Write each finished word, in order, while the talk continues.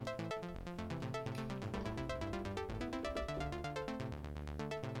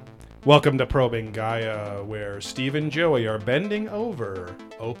Welcome to Probing Gaia, where Steve and Joey are bending over,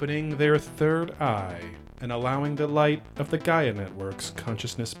 opening their third eye, and allowing the light of the Gaia Network's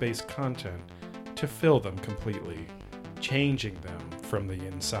consciousness-based content to fill them completely, changing them from the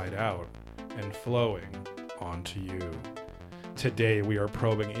inside out and flowing onto you. Today we are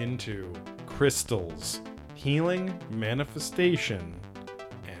probing into crystals, healing, manifestation,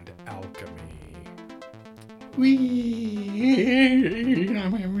 and alchemy. I'm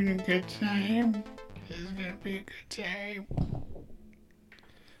having a good time. This is gonna be a good time.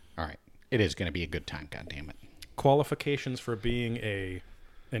 All right, it is gonna be a good time. God damn it! Qualifications for being an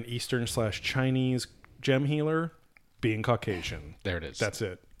Eastern/Chinese gem healer: being Caucasian. There it is. That's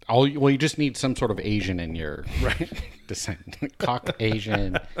it. Well, you just need some sort of Asian in your descent. Cock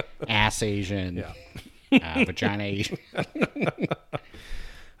Asian, ass Asian, vagina Asian,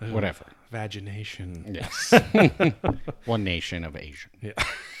 whatever. Vagination. Yes. One nation of Asian. Yeah.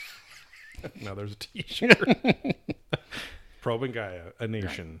 Now there's a t-shirt. Probing Gaia, a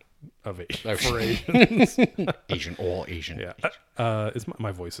nation of Asian. For Asians. Asian, all Asian. Yeah.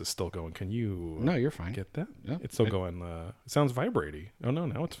 My voice is still going. Can you No, you're fine. get that? Yeah. It's still going. It sounds vibrating. Oh, no,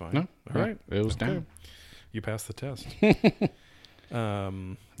 now it's fine. No. All right. It was down. You passed the test.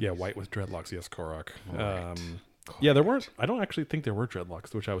 White with dreadlocks. Yes, Korok. Right. Yeah, there weren't. I don't actually think there were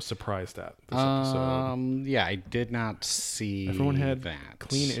dreadlocks, which I was surprised at this episode. Yeah, I did not see Everyone had that.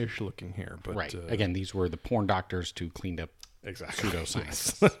 clean-ish looking hair, but Right. Again, these were the porn doctors to clean up exactly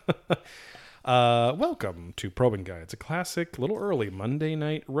pseudoscience. Welcome to Probing Guy. It's a classic, little early Monday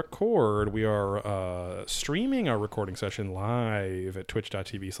night record. We are streaming our recording session live at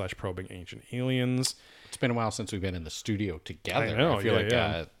twitch.tv/probing ancient aliens. It's been a while since we've been in the studio together. I know, I feel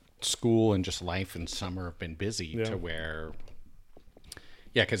yeah, like school and just life and summer have been busy to where...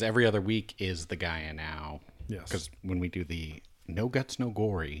 Yeah, because every other week is the Gaia now. Yes. Because when we do the No Guts, No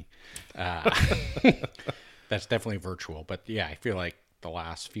Gory, that's definitely virtual. But yeah, I feel like the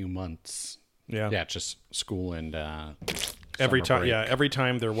last few months... Yeah, just school and Every time, break. every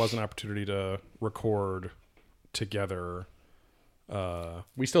time there was an opportunity to record together...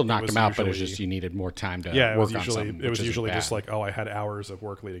 we still knocked them out, but it's usually- just you needed more time to it work was on usually something. it was which usually isn't just bad. like, oh, I had hours of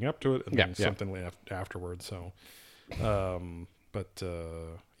work leading up to it, and then something afterwards. So, I'm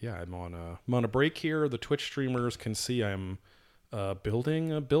on a break here. The Twitch streamers can see I'm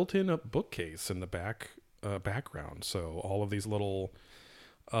building a built-in bookcase in the background. So all of these little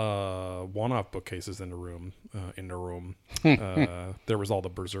one-off bookcases in the room. There was all the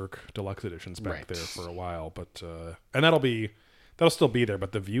Berserk Deluxe editions back there for a while, but and that'll still be there,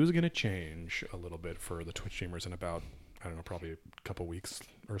 but the view is going to change a little bit for the Twitch streamers in about, I don't know, probably a couple weeks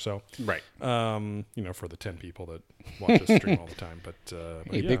or so. Right. For the 10 people that watch us stream all the time. But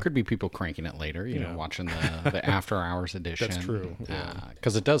Hey, there could be people cranking it later, you know, watching the after hours edition. That's true.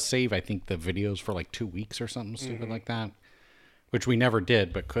 Because it does save, I think, the videos for like 2 weeks or something stupid like that, which we never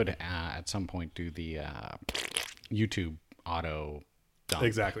did, but could at some point do the YouTube auto dump.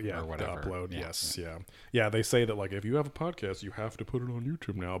 Exactly, yeah. Or whatever. The upload, yeah. They say that, like, if you have a podcast, you have to put it on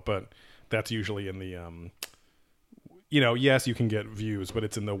YouTube now, but that's usually in the... yes, you can get views, but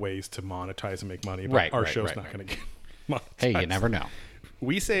it's in the ways to monetize and make money. But our show's not going to get monetized. Hey, you never know.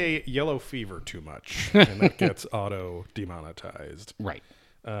 We say yellow fever too much, and that gets auto demonetized. Right.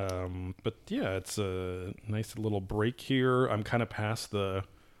 But yeah, it's a nice little break here. I'm kind of past not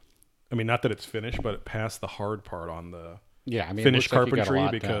that it's finished, but past the hard part on the finished carpentry,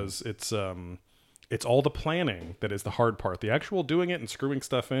 because it's all the planning that is the hard part. The actual doing it and screwing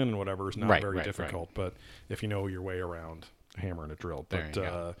stuff in and whatever is not very difficult. But if you know your way around a hammer and a drill, but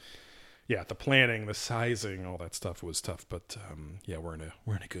the planning, the sizing, all that stuff was tough. But we're in a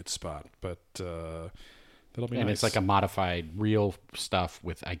good spot. But that'll be nice. And it's like a modified real stuff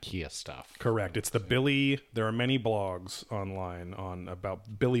with IKEA stuff. Correct. It's the Billy. There are many blogs online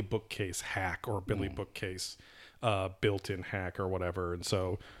about Billy Bookcase hack or Billy Bookcase built-in hack or whatever, and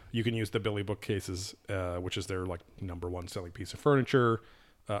so you can use the Billy bookcases, which is their like number one selling piece of furniture.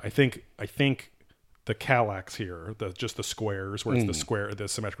 I think the Kallax here, the squares where it's the square, the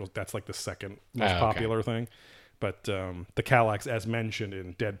symmetrical. That's like the second most popular thing. But the Kallax, as mentioned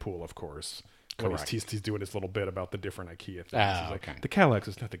in Deadpool, of course. Correct. He's doing his little bit about the different IKEA things. He's like, the Kallax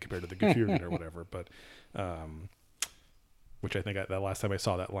is nothing compared to the Gefunden or whatever. But which I think the last time I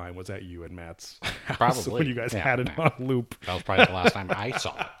saw that line was at you and Matt's house. Probably. When you guys had it on loop. That was probably the last time I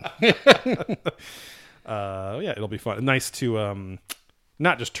saw it. It'll be fun. Nice to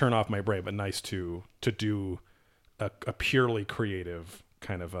not just turn off my brain, but nice to do a purely creative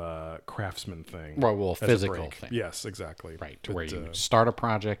kind of a craftsman thing. Well, physical thing. Yes, exactly. Right, to where you start a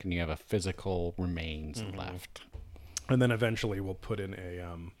project and you have a physical remains left. And then eventually we'll put in a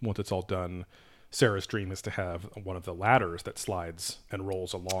once it's all done, Sarah's dream is to have one of the ladders that slides and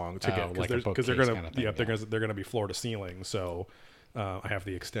rolls along to get because they're gonna be floor to ceiling. So I have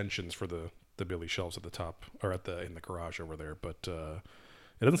the extensions for the Billy shelves at the top or in the garage over there, but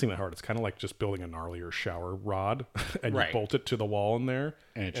it doesn't seem that hard. It's kind of like just building a gnarlier shower rod and you bolt it to the wall in there,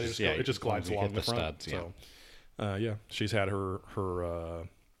 and it just glides along the front. Studs, so she's had her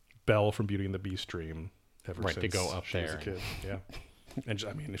Belle from Beauty and the Beast dream ever since to go up she was a kid. Yeah. And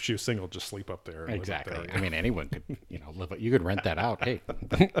I mean, if she was single, just sleep up there. Exactly. Up there, I mean, anyone could, live. You could rent that out. Hey,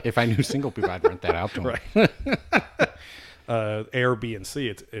 if I knew single people, I'd rent that out to them. Right. Air B and C.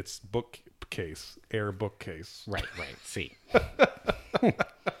 It's bookcase. Air bookcase. Right. C.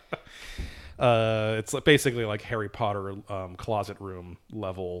 It's basically like Harry Potter closet room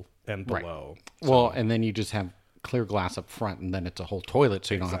level and below. Right. Well, and then you just have clear glass up front, and then it's a whole toilet,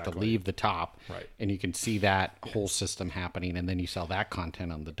 so you don't have to leave the top. Right. And you can see that whole system happening, and then you sell that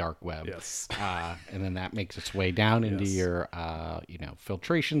content on the dark web. Yes. And then that makes its way down into your,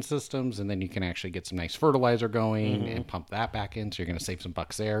 filtration systems, and then you can actually get some nice fertilizer going and pump that back in, so you're going to save some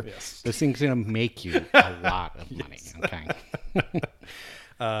bucks there. Yes. This thing's going to make you a lot of money. Okay.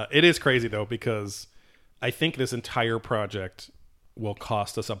 It is crazy though, because I think this entire project will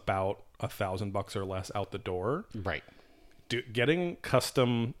cost us about $1,000 or less out the door. Right. Getting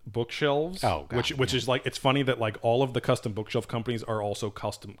custom bookshelves, which is like, it's funny that like all of the custom bookshelf companies are also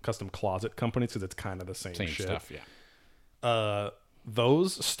custom closet companies, because it's kind of the same shit. Stuff, yeah.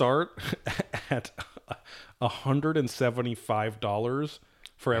 Those start at $175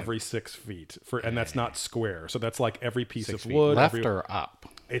 for every 6 feet, and that's not square. So that's like every piece of wood, left or up.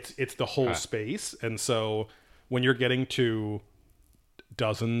 It's the whole space, and so when you're getting to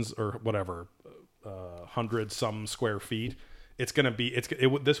dozens or whatever, hundred some square feet, it's gonna be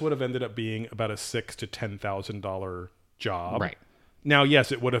this would have ended up being about a $6,000 to $10,000 job. Right. Now,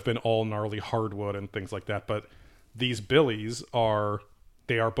 yes, it would have been all gnarly hardwood and things like that, but these Billies are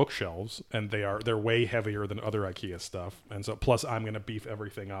bookshelves, and they're way heavier than other IKEA stuff, and so plus I'm gonna beef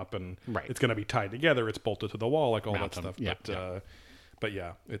everything up, and it's gonna be tied together. It's bolted to the wall, like all that stuff. Yeah, but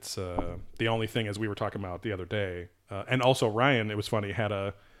yeah, it's the only thing, as we were talking about the other day, and also Ryan, it was funny, he had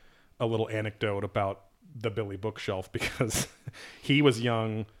a little anecdote about the Billy bookshelf, because he was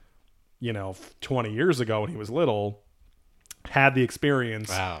young, 20 years ago when he was little, had the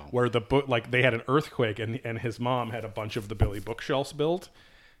experience where the book, like they had an earthquake, and his mom had a bunch of the Billy bookshelves built,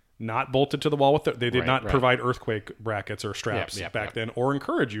 not bolted to the wall with they did not provide earthquake brackets or straps back then, or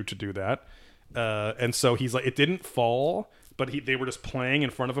encourage you to do that. And so he's like, it didn't fall, but they were just playing in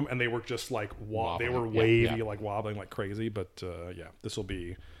front of him, and they were just like they were wavy, like wobbling like crazy. But this will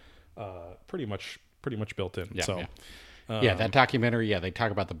be pretty much built in. That documentary, they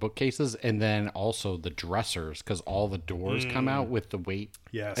talk about the bookcases, and then also the dressers, because all the doors come out with the weight.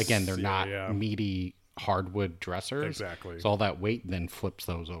 Yes. Again, they're not meaty hardwood dressers. Exactly. So all that weight then flips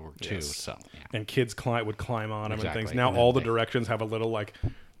those over too. So and kids would climb on them and things. Now all the directions have a little like,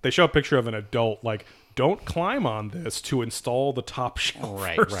 they show a picture of an adult like, don't climb on this to install the top shelf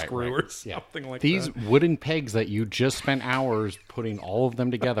or screw or something like that. These wooden pegs that you just spent hours putting all of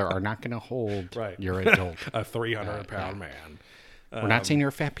them together are not going to hold your adult. A 300-pound man. We're not saying you're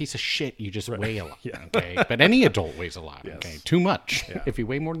a fat piece of shit. You just weigh a lot. Okay, but any adult weighs a lot. Okay, too much. Yeah. If you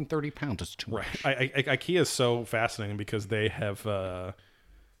weigh more than 30 pounds, it's too much. IKEA is so fascinating because they have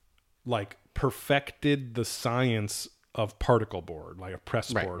perfected the science of particle board, like a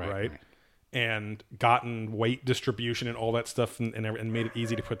press board, right? And gotten weight distribution and all that stuff, and made it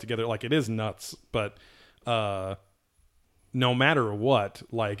easy to put together. Like, it is nuts, but no matter what,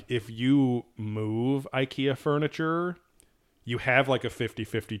 like if you move IKEA furniture, you have like a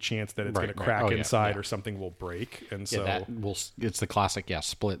 50-50 chance that it's going to crack inside or something will break. And so it's the classic,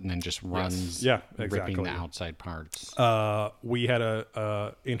 split and then just runs, ripping the outside parts. We had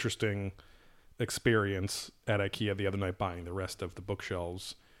a interesting experience at IKEA the other night buying the rest of the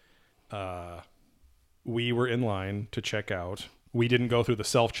bookshelves. We were in line to check out. We didn't go through the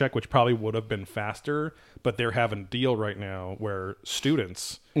self-check, which probably would have been faster, but they're having a deal right now where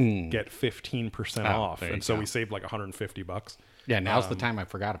students get 15% off. And so we saved like $150. Yeah, now's the time. I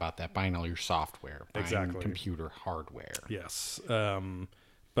forgot about that. Buying all your software, buying computer hardware. Yes. And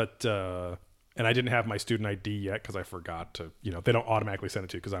I didn't have my student ID yet because I forgot to, they don't automatically send it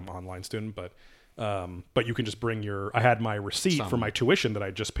to you because I'm an online student, but you can just bring I had my receipt for my tuition that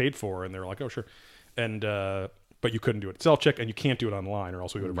I just paid for, and they were like, oh, sure. And, but you couldn't do it at self-check, and you can't do it online, or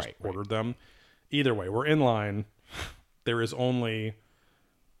else we would have just ordered them. Either way, we're in line. There are only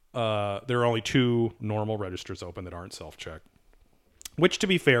 2 normal registers open that aren't self-check. Which, to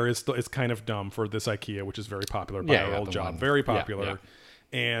be fair, is kind of dumb for this IKEA, which is very popular by our old job. Very popular.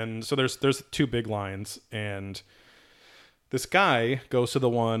 Yeah. And so there's 2 big lines, and this guy goes to the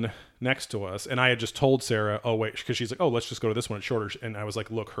one next to us, and I had just told Sarah, oh, wait, because she's like, oh, let's just go to this one. It's shorter. And I was like,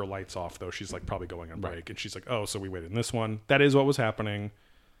 look, her light's off, though. She's like probably going on break. And she's like, oh, so we waited in this one. That is what was happening.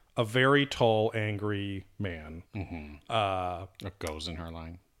 A very tall, angry man. That goes in her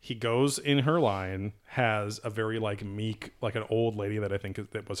line. He goes in her line, has a very meek, like an old lady that I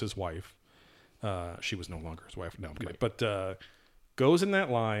think that was his wife. She was no longer his wife. No, I'm kidding. Right. But goes in that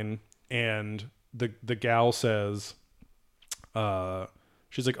line, and the gal says,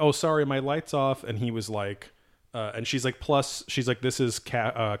 she's like, oh, sorry, my light's off. And he was like, and she's like, plus, she's like, this is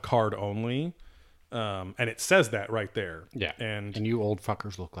card only. And it says that right there. Yeah. And you old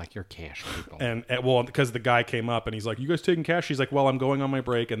fuckers look like you're cash people. And well, because the guy came up and he's like, you guys taking cash? She's like, well, I'm going on my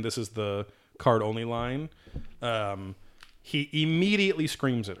break and this is the card only line. He immediately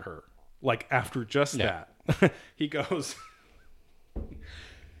screams at her. Like after just that, he goes,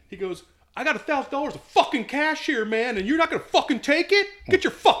 I got $1,000 of fucking cash here, man, and you're not gonna fucking take it? Get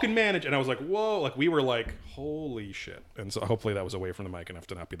your fucking manager. And I was like, whoa, like we were like, holy shit. And so hopefully that was away from the mic enough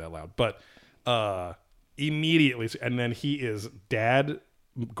to not be that loud. But immediately, and then he is dad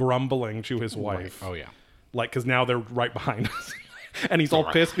grumbling to his wife. Right. Oh yeah, like because now they're right behind us, and he's all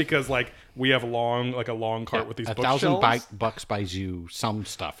pissed because like we have a long cart with these bookshelves. $1,000 buys you some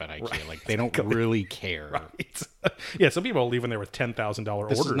stuff at IKEA. Right. Like they don't really care. Right. Yeah, some people are leaving there with $10,000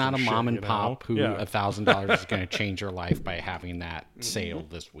 orders. This is not a shit, mom and pop who $1,000 is going to change your life by having that sale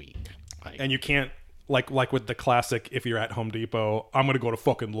this week. Like, and you can't. Like with the classic, if you're at Home Depot, I'm going to go to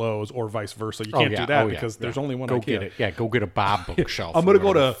fucking Lowe's or vice versa. You can't do that because there's only one IKEA. Get it. Yeah, go get a Bob bookshelf. I'm going to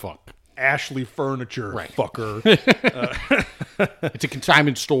go to Ashley Furniture, fucker. It's a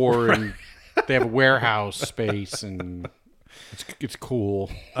consignment store, and they have a warehouse space, and it's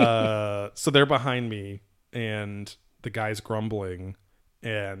cool. So they're behind me, and the guy's grumbling,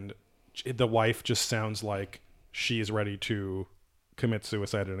 and the wife just sounds like she is ready to commit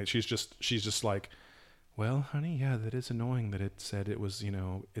suicide, and she's just like, well, honey, yeah, that is annoying that it said it was,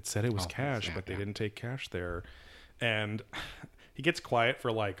 cash, but they didn't take cash there. And he gets quiet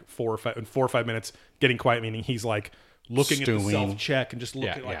for like 4 or 5 minutes. Getting quiet meaning he's like looking at the self-check and just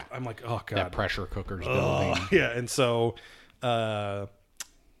looking I'm like, oh God. That pressure cooker's building. Yeah, and so and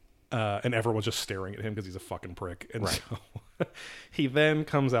everyone's just staring at him because he's a fucking prick. And so he then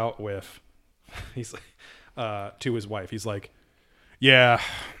comes out with, he's like, to his wife, he's like, yeah,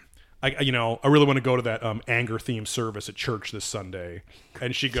 I really want to go to that anger themed service at church this Sunday.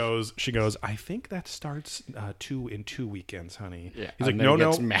 And she goes, I think that starts 2 weekends, honey. Yeah. He's like, no,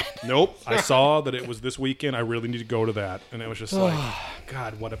 nope. I saw that it was this weekend. I really need to go to that. And it was just like,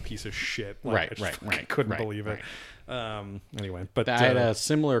 God, what a piece of shit. Like, I couldn't believe it. Anyway, but I had a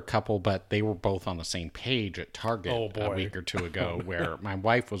similar couple, but they were both on the same page at Target a week or 2 ago, where my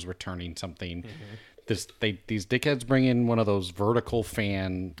wife was returning something. These dickheads bring in one of those vertical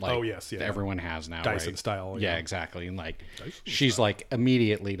fan, like that everyone has now, Dyson style. Yeah, exactly. And like she's like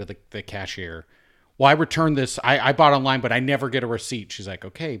immediately to the cashier, well, I returned this. I bought online, but I never get a receipt. She's like,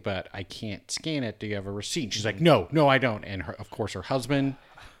 okay, but I can't scan it. Do you have a receipt? And she's like, no, I don't. And of course, her husband,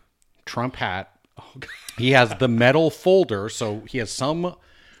 Trump hat, he has the metal folder, so he has some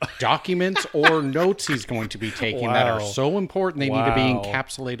documents or notes he's going to be taking that are so important they need to be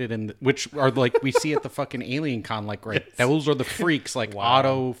encapsulated in which are like we see at the fucking Alien Con, like those are the freaks, like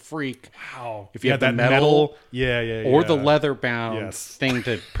Auto Freak. If you have the metal or the leather bound thing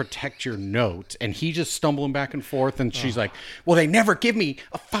to protect your notes, and he just stumbling back and forth, and she's like, well, they never give me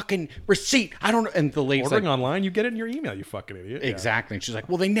a fucking receipt. I don't know. And the lady's ordering like, online, you get it in your email, you fucking idiot. Exactly. And she's like,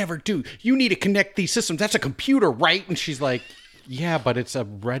 well, they never do. You need to connect these systems. That's a computer, right? And she's like, yeah, but it's a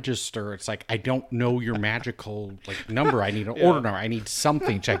register. It's like, I don't know your magical number. I need an order number. I need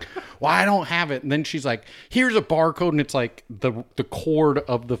something. She's like, well, I don't have it. And then she's like, here's a barcode, and it's like the cord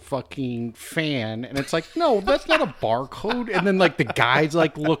of the fucking fan. And it's like, no, that's not a barcode. And then like the guy's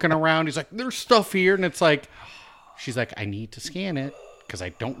like looking around. He's like, there's stuff here. And it's like, she's like, I need to scan it because I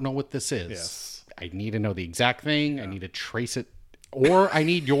don't know what this is. Yes. I need to know the exact thing. I need to trace it. Or I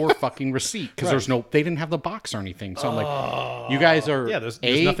need your fucking receipt because they didn't have the box or anything. So I'm like, you guys are there's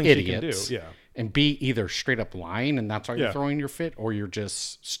nothing idiots, you can do. And B, either straight up lying and that's why you're throwing your fit, or you're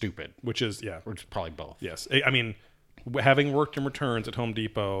just stupid. Which is probably both. Yes, I mean, having worked in returns at Home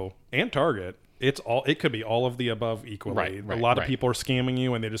Depot and Target, it could be all of the above equally. A lot of people are scamming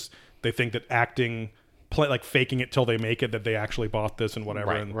you, and they think that acting, like faking it till they make it, that they actually bought this and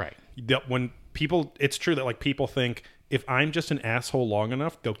whatever. When people, it's true that like people think, if I'm just an asshole long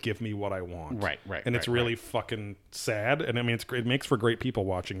enough, they'll give me what I want. Right. And it's really fucking sad. And I mean, it makes for great people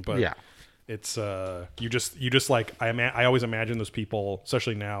watching, but it's you just like I always imagine those people,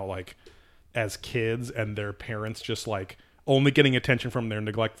 especially now, like as kids, and their parents just like only getting attention from their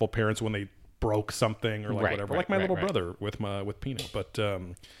neglectful parents when they broke something or like whatever. Like my little brother with Peanut, but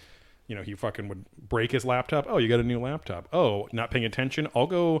you know, he fucking would break his laptop. Oh, you got a new laptop. Oh, not paying attention. I'll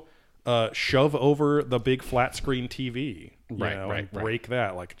go shove over the big flat screen TV, and break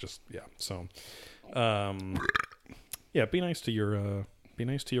that. Like just So, be nice to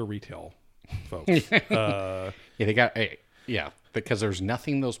your retail folks. They got because there's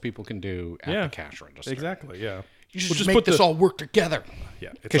nothing those people can do at the cash register. Exactly. Yeah. You should just make this all work together.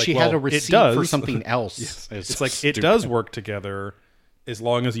 Yeah, because she had a receipt for something else. It's like it does work together as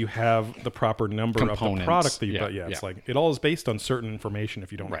long as you have the proper number components of the product that you buy. It's like it all is based on certain information.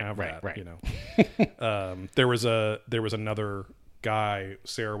 If you don't have that, you know. There was another guy.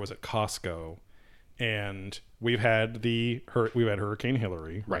 Sarah was at Costco, and we've had Hurricane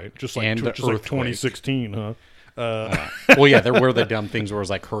Hillary, right? Just like 2016, huh? Well, yeah, there were the dumb things where it was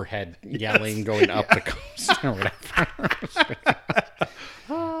like her head yelling going up the coast or whatever.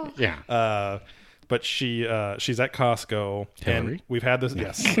 But she's at Costco, Hillary? And we've had this.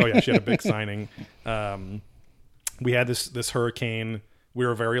 Yes, oh yeah, she had a big signing. We had this hurricane. We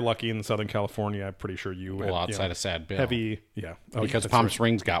were very lucky in Southern California. I'm pretty sure you. Well, outside of Sad Bill, heavy, because Palm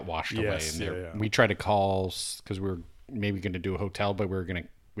Springs got washed away. And we tried to call because we were maybe going to do a hotel, but we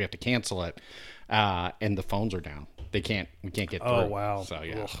have to cancel it. And the phones are down. We can't get through. Oh, wow. So,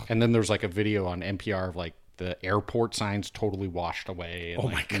 yeah. Ugh. And then there's like a video on NPR of like the airport signs totally washed away.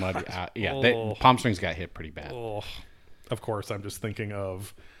 And my God. Mud, Palm Springs got hit pretty bad. Oh. Of course, I'm just thinking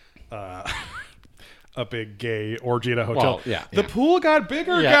of a big gay orgy at a hotel. Well, the pool got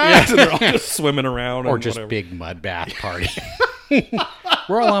bigger, guys. And they're all just swimming around. Or just big mud bath party.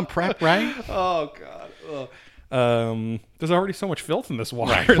 We're all on prep, right? Oh, God. Ugh. There's already so much filth in this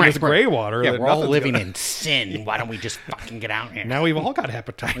water, this gray water. Yeah, we're all living in sin. Why don't we just fucking get out here? Now we've all got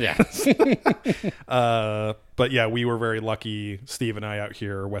hepatitis. Yeah. But yeah, we were very lucky, Steve and I out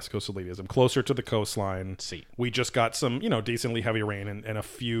here, West Coast elitism, closer to the coastline. We just got some, decently heavy rain and a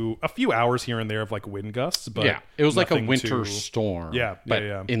few hours here and there of like wind gusts. But it was like a winter storm. Yeah, but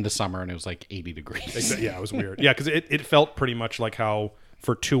in the summer, and it was like 80 degrees. Yeah, it was weird. Yeah, because it felt pretty much like how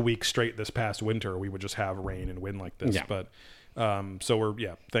for 2 weeks straight this past winter we would just have rain and wind like this. But so we're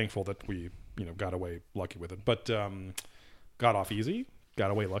thankful that we got away lucky with it. But got off easy, got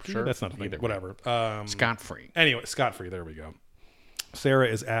away lucky. Sure. That's not either whatever. Scot-free. Anyway, scot-free. There we go. Sarah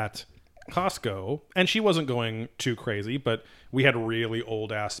is at Costco, and she wasn't going too crazy, but we had really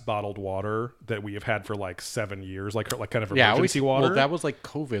old ass bottled water that we have had for like 7 years, like kind of emergency water. Well, that was like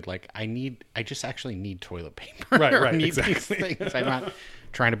COVID. Like I just actually need toilet paper. Right. I need exactly. these things. I'm not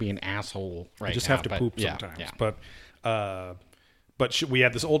trying to be an asshole right now. I just have to poop sometimes. Yeah. But we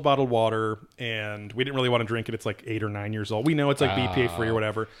had this old bottled water, and we didn't really want to drink it. It's like 8 or 9 years old. We know it's like BPA free or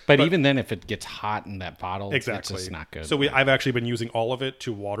whatever. But even then, if it gets hot in that bottle, it's just not good. So I've actually been using all of it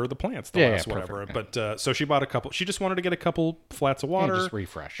to water the plants the last whatever. Perfect, but so she bought a couple. She just wanted to get a couple flats of water, just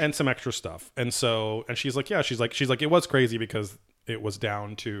refresh, and some extra stuff. And she's like, she's like, it was crazy because it was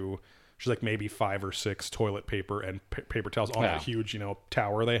down to. She's like maybe 5 or 6 toilet paper and paper towels on that huge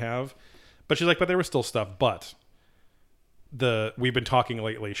tower they have. But she's like, but there was still stuff, but. We've been talking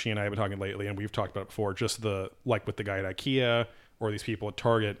lately, she and I have been talking lately, and we've talked about it before, just like with the guy at IKEA or these people at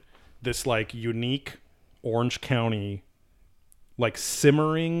Target, this like unique Orange County like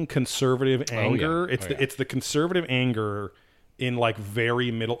simmering conservative anger. It's the conservative anger in like very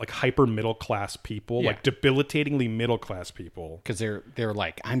middle, like hyper middle class people, like debilitatingly middle class people. Because they're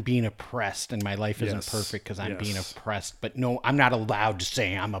like, I'm being oppressed and my life isn't perfect because I'm being oppressed. But no, I'm not allowed to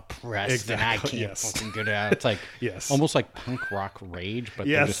say I'm oppressed and I can't fucking get it out. It's like almost like punk rock rage, but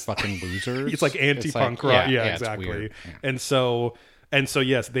they're just fucking losers. It's like anti-punk rock. Yeah, exactly. And so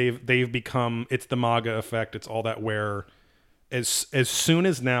yes, they've become. It's the MAGA effect. It's all that where. As soon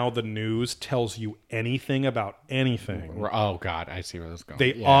as now the news tells you anything about anything, oh God, I see where this is going.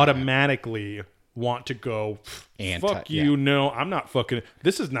 They automatically want to go. Fuck you! No, I'm not fucking.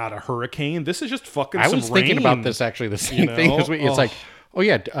 This is not a hurricane. This is just fucking. I was thinking about this actually. The same thing as it's like,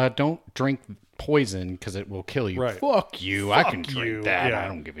 don't drink poison because it will kill you. Right. Fuck you! I can drink that. Yeah. I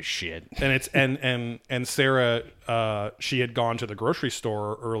don't give a shit. And it's and Sarah, she had gone to the grocery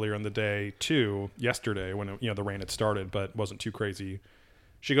store earlier in the day too. Yesterday when the rain had started, but wasn't too crazy.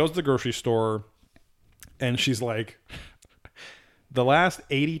 She goes to the grocery store, and she's like, the last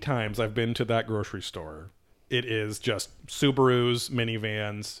 80 times I've been to that grocery store, it is just Subarus,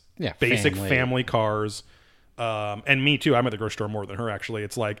 minivans, basic family cars. And me too. I'm at the grocery store more than her. Actually,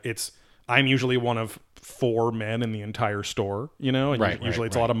 I'm usually one of 4 men in the entire store. You know, and usually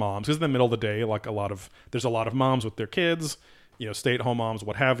it's a lot of moms because in the middle of the day, like there's a lot of moms with their kids. You know, stay-at-home moms,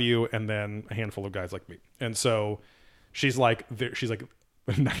 what have you, and then a handful of guys like me. And so she's like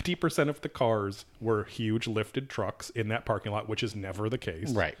 90% of the cars were huge lifted trucks in that parking lot, which is never the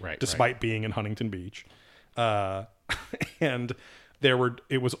case. Right. Despite being in Huntington Beach. And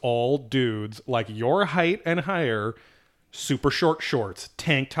it was all dudes like your height and higher, super short shorts,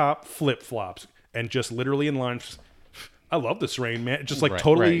 tank top, flip-flops, and just literally in line. I love this rain, man. Just like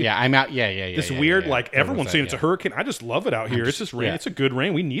totally. Right. Yeah, I'm out. Yeah. This weird, like everyone's saying it's a hurricane. I just love it out here. It's just rain. Yeah. It's a good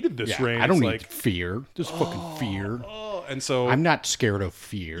rain. We needed this rain. I don't need fear. Just fucking fear. And so I'm not scared of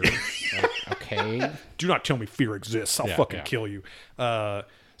fear. Okay. Do not tell me fear exists. I'll fucking kill you. Back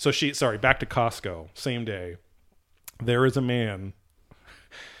to Costco. Same day. There is a man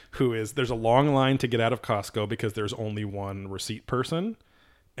there's a long line to get out of Costco because there's only one receipt person.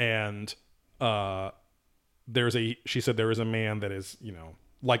 And, she said there is a man that is, you know,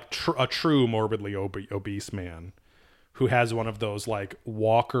 like a true morbidly obese man who has one of those like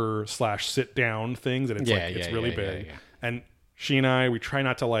walker / sit down things. And it's really big. Yeah. And she and I, we try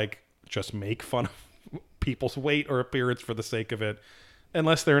not to like just make fun of people's weight or appearance for the sake of it,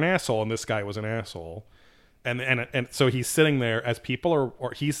 unless they're an asshole. And this guy was an asshole. And so he's sitting there as people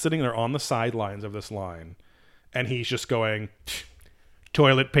or he's sitting there on the sidelines of this line and he's just going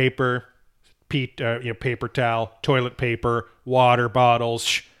toilet paper, paper towel, toilet paper, water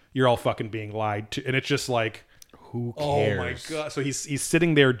bottles. You're all fucking being lied to. And it's just like, who cares? Oh my God. So he's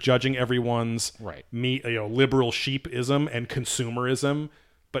sitting there judging everyone's liberal sheepism and consumerism,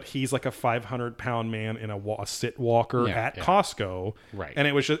 but he's like a 500-pound man in a sit walker at Costco. Right. And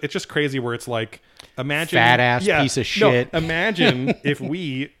it's just crazy where it's like, imagine fat ass piece of shit. No, imagine if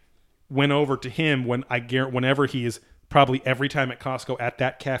we went over to him whenever he is probably every time at Costco at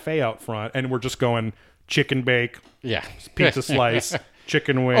that cafe out front, and we're just going chicken bake, pizza slice,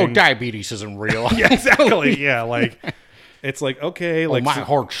 chicken wing. Oh, diabetes isn't real. Yeah, exactly. Yeah, like it's like okay, like my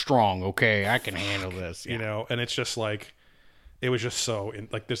heart's strong. Okay, I can handle this. You know, and it's just like it was just so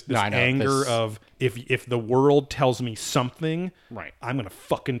like this anger of if the world tells me something, I'm gonna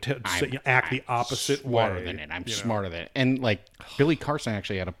fucking act the opposite way. I'm smarter than it. And like Billy Carson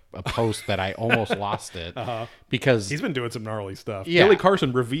actually had a post that I almost lost it because he's been doing some gnarly stuff. Yeah. Billy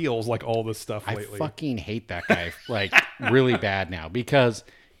Carson reveals like all this stuff lately. I fucking hate that guy like really bad now because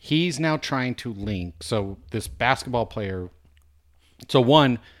he's now trying to link. So this basketball player. So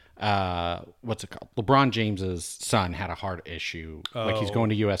one. What's it called? LeBron James's son had a heart issue. Like he's going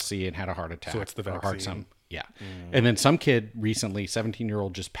to USC and had a heart attack. So it's the vaccine. And then some kid recently,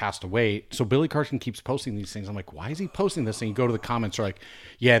 17-year-old, just passed away. So Billy Carson keeps posting these things. I'm like, why is he posting this? And you go to the comments, they're like,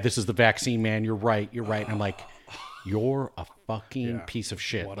 yeah, this is the vaccine, man. You're right. And I'm like, you're a fucking piece of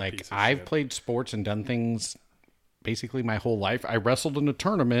shit. Like I've played sports and done things basically my whole life. I wrestled in a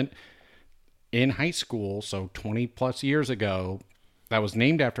tournament in high school. So 20 plus years ago. That was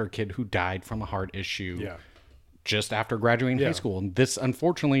named after a kid who died from a heart issue just after graduating high school. And this,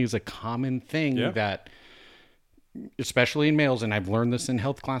 unfortunately, is a common thing that, especially in males, and I've learned this in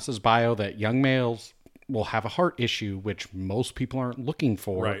health classes bio, that young males will have a heart issue, which most people aren't looking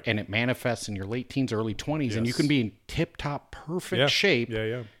for. And it manifests in your late teens, early 20s. And you can be in tip-top, perfect shape.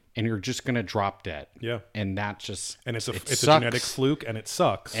 And you're just going to drop dead. And that's just... And it's a genetic fluke, and it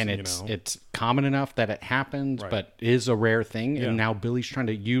sucks. And it's common enough that it happens, but is a rare thing. And now Billy's trying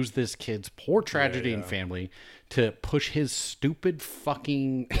to use this kid's poor tragedy and family to push his stupid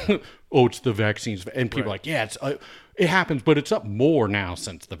fucking... oh, it's the vaccines. And people are like, yeah, it happens, but it's up more now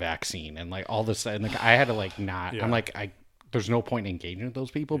since the vaccine. And like all this... And like, I had to like not... I'm like, there's no point in engaging with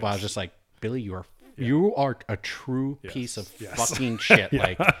those people, but I was just like, Billy, you are... You are a true piece of fucking shit.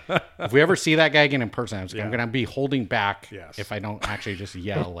 Like, if we ever see that guy again in person, I'm going to be holding back if I don't actually just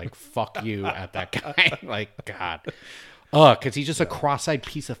yell, like, fuck you at that guy. Like, God. Because he's just a cross-eyed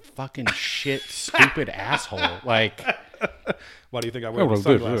piece of fucking shit, stupid asshole. Like, why do you think I wear the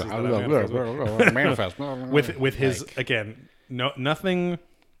sunglasses? Manifest. With his, again, nothing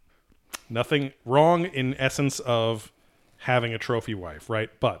wrong in essence of having a trophy wife, right?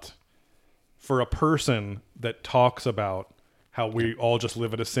 But... for a person that talks about how we all just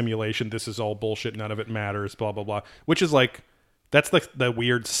live in a simulation, this is all bullshit, none of it matters, blah, blah, blah. Which is like, that's like the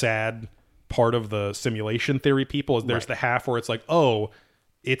weird, sad part of the simulation theory people. Is there's the half where it's like, oh,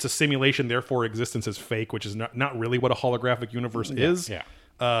 it's a simulation, therefore existence is fake, which is not really what a holographic universe is.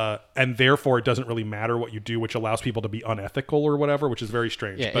 And therefore it doesn't really matter what you do, which allows people to be unethical or whatever, which is very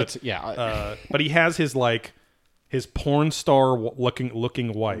strange. But he has his like... his porn star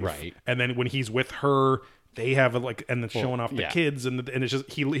looking wife. And then when he's with her they have and then showing off the kids and it's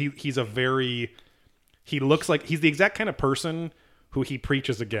just he's a very he looks like he's the exact kind of person who he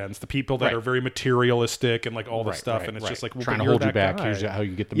preaches against, the people that are very materialistic and like all this stuff, and it's just like, well, trying to hold you back. Here's how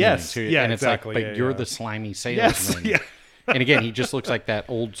you get the money. And it's exactly. like, but you're the slimy salesman. And again, he just looks like that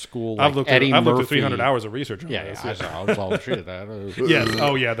old school. Like, I've looked at 300 hours of research on this. I was all shit. Yes.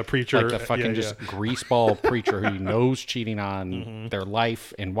 Oh yeah, the preacher, like the fucking just greaseball preacher who knows cheating on their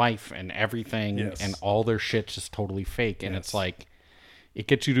life and wife and everything, and all their shit's just totally fake. And it's like, it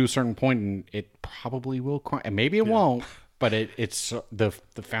gets you to a certain point, and it probably will cry, and maybe it won't. But it's the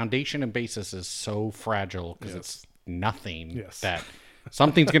foundation and basis is so fragile because it's nothing that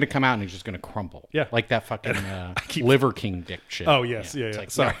something's going to come out and it's just going to crumble. Yeah, like that fucking Liver King dick shit. Oh yes, yeah. Like,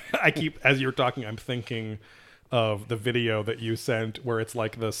 sorry, I keep as you're talking, I'm thinking of the video that you sent where it's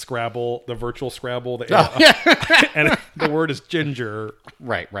like the Scrabble, the virtual Scrabble, and the word is ginger.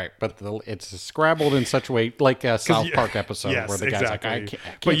 Right. But it's scrabbled in such a way, like a South Park episode where the guy's like, I can't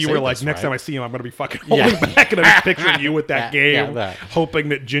but you were like, next time I see him, I'm going to be fucking holding back, and I'm just picturing you with that game, hoping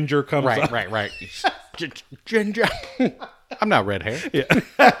that ginger comes up. Right. Ginger. I'm not red hair. Yeah.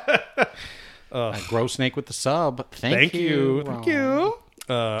 Grow Snake with the sub. Thank you. Thank you.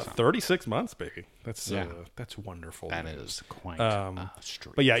 36 months, baby. That's wonderful. That is quite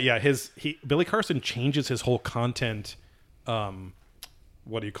straight. But Billy Carson changes his whole content.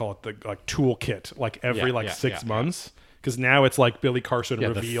 What do you call it? The toolkit, every 6 months. Because now it's like Billy Carson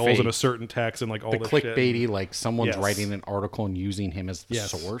reveals in a certain text and like all the this clickbaity, shit. Like someone's writing an article and using him as the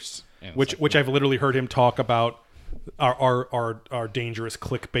source. Which I've literally heard him talk about. Our dangerous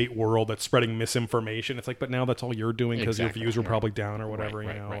clickbait world that's spreading misinformation. It's like, but now that's all you're doing because your views are probably down or whatever.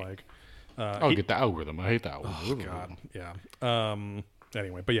 Like, I'll get the algorithm. I hate that. Oh God, yeah.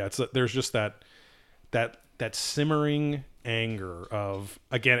 Anyway, but it's there's just that simmering anger of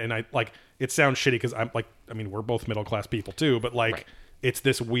again, and I like it sounds shitty because I'm like, I mean, we're both middle class people too, but like it's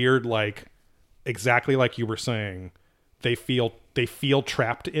this weird like exactly like you were saying, they feel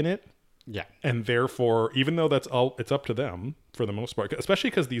trapped in it. Yeah. And therefore, even though it's up to them for the most part, especially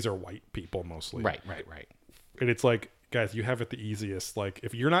because these are white people mostly. Right. And it's like, guys, you have it the easiest. Like,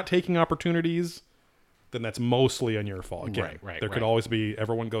 if you're not taking opportunities, then that's mostly on your fault. Again, there could always be,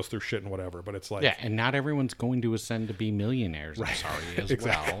 everyone goes through shit and whatever, but it's like. Yeah, and not everyone's going to ascend to be millionaires, I'm sorry, as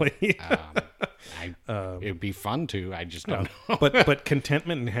exactly. well. It'd be fun to, I just don't know. but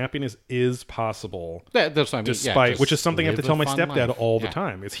contentment and happiness is possible. That's what I mean. Despite, which is something I have to tell my stepdad all the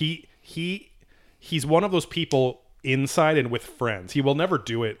time, is he's one of those people inside and with friends. He will never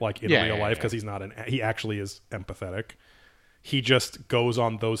do it like in real life because he's not he actually is empathetic. He just goes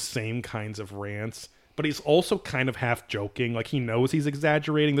on those same kinds of rants, but he's also kind of half joking. Like he knows he's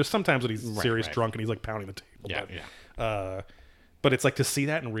exaggerating. There's sometimes when he's serious drunk and he's like pounding the table. But it's like to see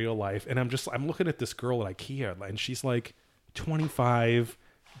that in real life. And I'm looking at this girl at IKEA and she's like 25.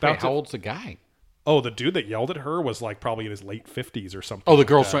 How old's the guy? Oh, the dude that yelled at her was like probably in his late 50s or something. Oh, the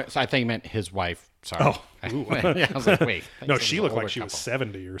girl. So I think he meant his wife. Sorry. Oh. I was like, wait. No, she looked like she was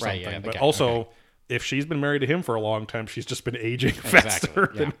 70 or something. Yeah, but also, if she's been married to him for a long time, she's just been aging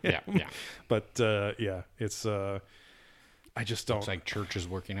faster than him. Yeah. But it's I just don't. It's like church is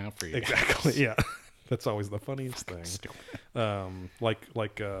working out for you. Exactly. Yeah. That's always the funniest thing.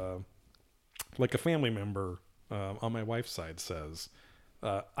 Like a family member on my wife's side says,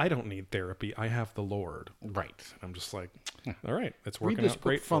 I don't need therapy. I have the Lord. Right. And I'm just like, all right, it's working out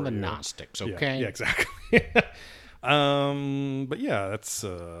great for from the you. Gnostics, okay? Yeah, exactly. But yeah, that's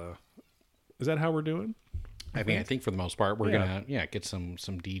is that how we're doing? I mean, I think for the most part, we're gonna get some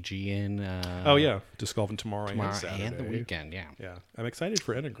DG in. Disc golfing tomorrow and Saturday. And the weekend. Yeah. I'm excited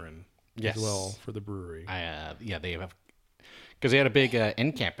for Enegrin as well for the brewery. They have because they had a big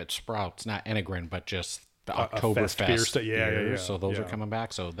end camp at Sprouts, not Enegrin, but just the Oktoberfest beers. So those are coming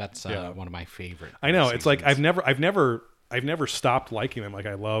back. So that's one of my favorite. I know it's like I've never stopped liking them. Like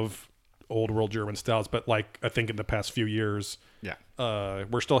I love old world German styles, but like I think in the past few years,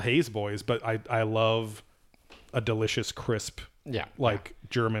 we're still haze boys, but I love a delicious crisp,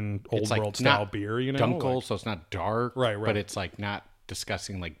 German old world style beer. You know, Dunkel, so it's not dark, right? But it's like not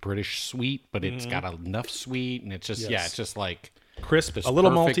disgusting like British sweet, but it's got enough sweet, and it's just it's just like crisp, a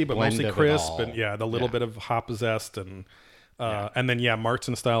little malty, but mostly crisp, and the little bit of hop zest, and then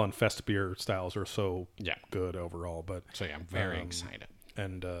Marzen style and Fest beer styles are so good overall. But so I'm very excited.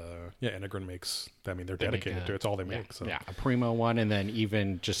 And Enegrin makes. I mean, they're dedicated to it. It's all they make. So a primo one, and then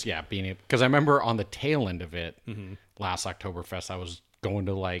even just being able, because I remember on the tail end of it last Oktoberfest, I was going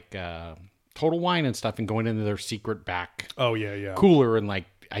to like Total Wine and stuff, and going into their secret back cooler, and like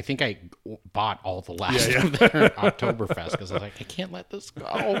I think I bought all the last of their Oktoberfest because I was like, I can't let this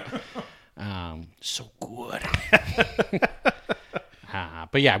go. So good.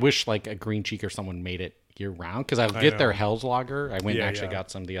 But yeah, I wish like a Green Cheek or someone made it year round because I'll get their Hell's Lager. I went and actually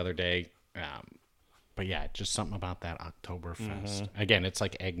got some the other day. But yeah, just something about that Oktoberfest. Again, it's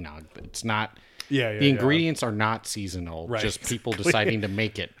like eggnog, but it's not. The ingredients are not seasonal. Right. Just people deciding to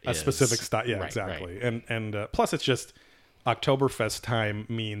make it a specific style. Yeah, right, exactly. Right. And plus, it's just Oktoberfest time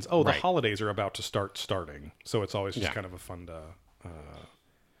means the holidays are about to starting. So it's always just kind of a fun to.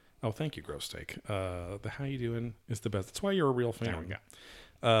 Oh, thank you, Gross Steak. The how you doing is the best. That's why you're a real fan.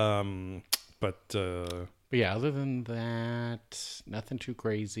 But yeah, other than that, nothing too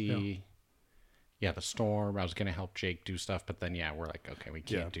crazy. Yeah, the storm. I was going to help Jake do stuff, but then we're like, okay, we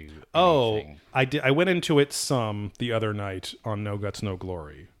can't do anything. I went into it some the other night on No Guts, No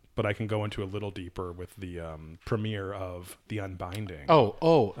Glory, but I can go into a little deeper with the premiere of The Unbinding.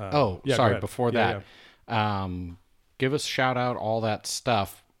 Sorry. Before that, give us a shout out, all that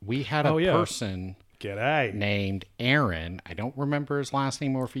stuff. We had a person named Aaron. I don't remember his last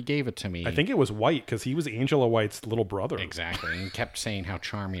name or if he gave it to me. I think it was White because he was Angela White's little brother. Exactly. And kept saying how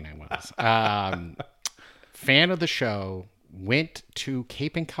charming I was. Fan of the show. Went to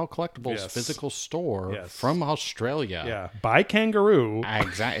Cape and Cow Collectibles physical store from Australia. Yeah. By kangaroo.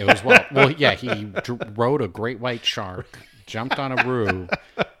 Exactly. It was he rode a great white shark, jumped on a roo.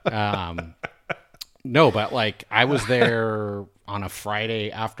 No, but like I was there on a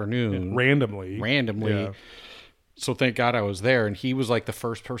Friday afternoon. Randomly. Yeah. So thank God I was there. And he was like the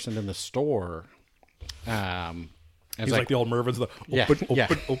first person in the store. He's like the old Mervyn's, open.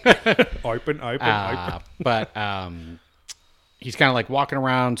 But he's kind of like walking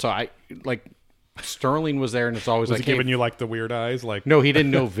around. So I like Sterling was there and it's always was like he giving you like the weird eyes? Like no, he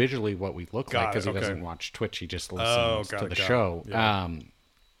didn't know visually what we look like because he doesn't watch Twitch. He just listens to the show. Yeah.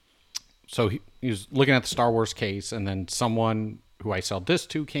 So he was looking at the Star Wars case, and then someone who I sell this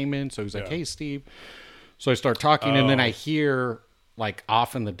to came in. So he's like, "Hey, Steve." So I start talking, and then I hear like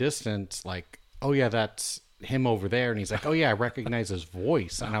off in the distance, like, "Oh yeah, that's him over there." And he's like, "Oh yeah, I recognize his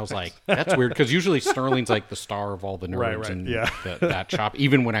voice." And I was like, "That's weird," because usually Sterling's like the star of all the nerds in that shop.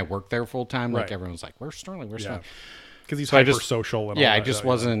 Even when I worked there full time, like everyone's like, "Where's Sterling? Where's Sterling?" Because he's hyper social. And all that. I just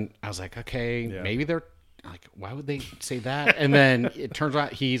wasn't. I was like, okay, maybe they're. Like, why would they say that? And then it turns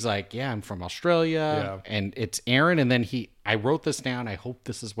out he's like, I'm from Australia. And it's Aaron. And then I wrote this down. I hope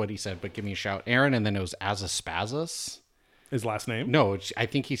this is what he said, but give me a shout. Aaron. And then it was Azaspazas. His last name? No, I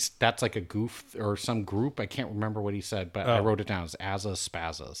think that's like a goof or some group. I can't remember what he said, but I wrote it down as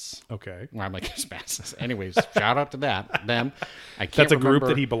Azaspazas. Okay. Where I'm like, Spazas. Anyways, shout out to them. I can't That's a remember. group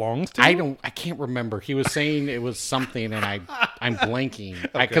that he belongs to? I can't remember. He was saying it was something and I'm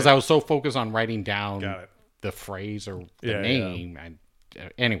blanking because I was so focused on writing down the phrase or the name.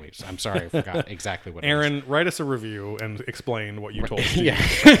 Anyways, I'm sorry, I forgot exactly what Aaron, it was. write us a review and explain what you told me.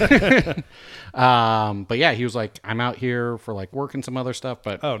 But yeah, he was like, I'm out here for like work and some other stuff,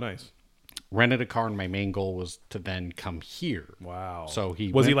 but nice. Rented a car, and my main goal was to then come here. Wow. So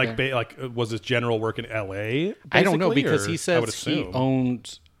he was he like was his general work in LA? I don't know because he says he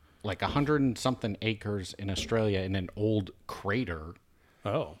owned like 100 and something acres in Australia in an old crater.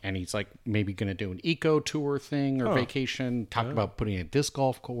 Oh. And he's like maybe going to do an eco tour thing or vacation, talk about putting a disc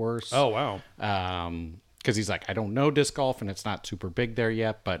golf course. Oh, wow. Because he's like, I don't know disc golf and it's not super big there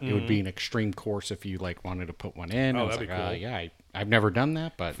yet, but it would be an extreme course if you like wanted to put one in. Oh, that'd be cool. I've never done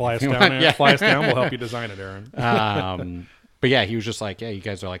that, but fly us down there. Fly us down. We'll help you design it, Aaron. But yeah, he was just like, you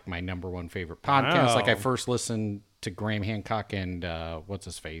guys are like my number one favorite podcast. Wow. Like I first listened to Graham Hancock and what's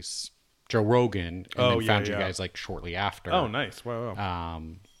his face? Joe Rogan, and then found you guys like shortly after. Oh, nice. Wow.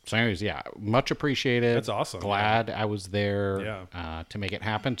 So anyways, much appreciated. That's awesome. Glad I was there to make it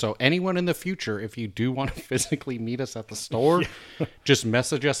happen. So anyone in the future, if you do want to physically meet us at the store, just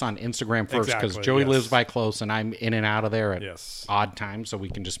message us on Instagram first because Joey lives by close and I'm in and out of there at odd times, so we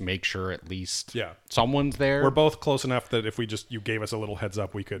can just make sure at least someone's there. We're both close enough that if you gave us a little heads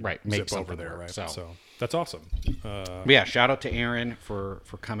up, we could make zip over there. Work, right. So that's awesome. Shout out to Aaron for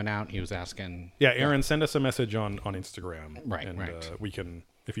coming out. He was asking. Yeah, Aaron, send us a message on Instagram. Right. We can.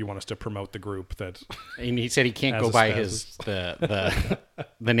 If you want us to promote the group that, and he said he can't go by the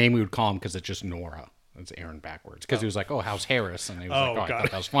name we would call him because it's just Nora. It's Aaron backwards because he was like, "Oh, how's Harris?" And he was like, "Oh, I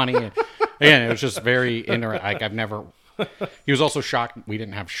thought that was funny." And again, it was just very interesting. Like I've never. He was also shocked we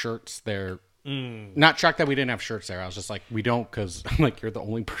didn't have shirts there. Not shocked that we didn't have shirts there. I was just like, we don't because I'm like, you're the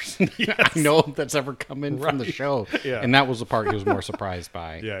only person I know that's ever come in from the show. And that was the part he was more surprised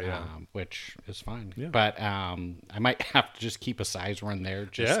by, which is fine. But I might have to just keep a size run there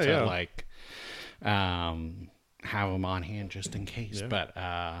just to like have them on hand just in case. But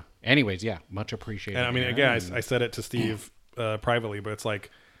anyways, much appreciated. And I mean, again, I said it to Steve privately, but it's like,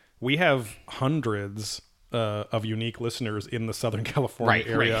 we have hundreds of unique listeners in the Southern California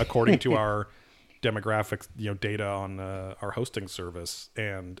area, right. according to our demographics, data on our hosting service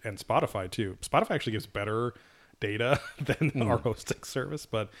and Spotify too. Spotify actually gives better data than our hosting service,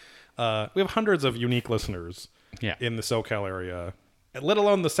 but we have hundreds of unique listeners in the SoCal area, let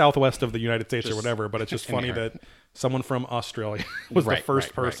alone the southwest of the United States or whatever. But it's just funny that someone from Australia was the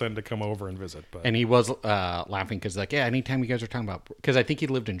first person to come over and visit. But and he was laughing because like, yeah, anytime you guys are talking about, because I think he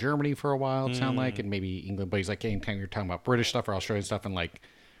lived in Germany for a while, it sounded like, and maybe England, but he's like, anytime you're talking about British stuff or Australian stuff and like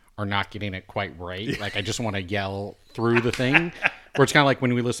are not getting it quite right, like I just want to yell through the thing. Where it's kind of like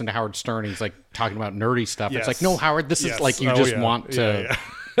when we listen to Howard Stern, he's like talking about nerdy stuff. It's like, no, Howard, this is like you just want to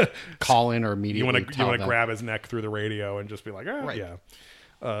call in or immediately. You want to grab his neck through the radio and just be like, yeah.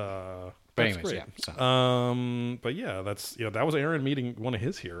 But anyways, great. yeah. So. But yeah, that's that was Aaron meeting one of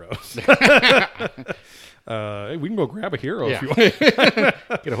his heroes. Hey, we can go grab a hero if you want.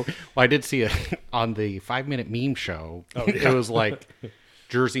 Well, I did see it on the 5-minute meme show. It was like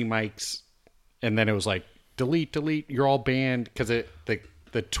Jersey Mike's, and then it was like delete, you're all banned because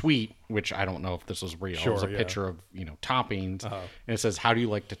the tweet, which I don't know if this was real, was a picture of toppings, and it says, "How do you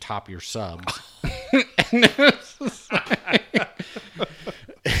like to top your subs?"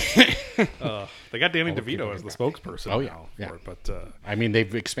 They got Danny DeVito as the spokesperson. Oh yeah. For it, but I mean,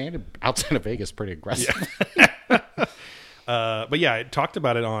 they've expanded outside of Vegas pretty aggressive. But yeah, I talked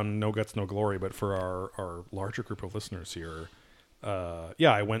about it on No Guts, No Glory. But for our larger group of listeners here,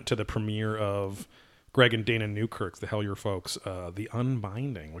 I went to the premiere of Greg and Dana Newkirk's, the Hellier folks, The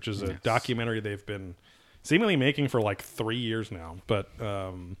Unbinding, which is a documentary they've been seemingly making for like 3 years now. But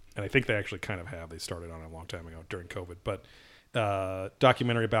and I think they actually kind of have. They started on it a long time ago during COVID. But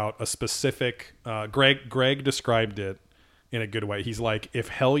documentary about a specific Greg described it in a good way. He's like, if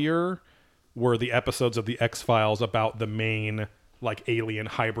Hellier were the episodes of the X-Files about the main like alien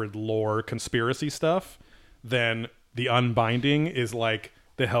hybrid lore conspiracy stuff, then The Unbinding is like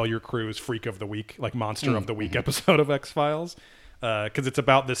the Hellier crew's freak of the week, like monster of the week episode of X-Files, because it's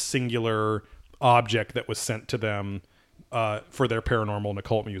about this singular object that was sent to them for their paranormal and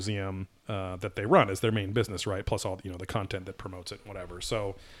occult museum that they run as their main business, right? Plus all the content that promotes it and whatever.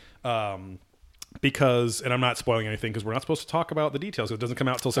 So because, and I'm not spoiling anything because we're not supposed to talk about the details. It doesn't come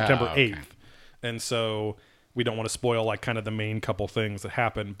out until September 8th. And so we don't want to spoil like kind of the main couple things that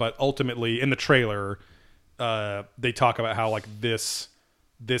happen. But ultimately in the trailer, they talk about how like this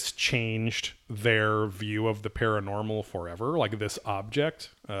changed their view of the paranormal forever, like this object,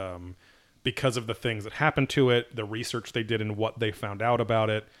 because of the things that happened to it, the research they did and what they found out about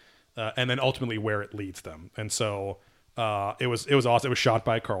it, and then ultimately where it leads them. And so it was awesome. It was shot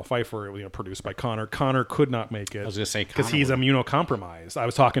by Carl Pfeiffer. It was produced by Connor. Connor could not make it. I was going to say because he's immunocompromised. I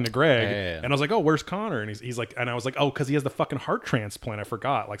was talking to Greg, and I was like, "Oh, where's Connor?" And he's like, and I was like, "Oh, because he has the fucking heart transplant. I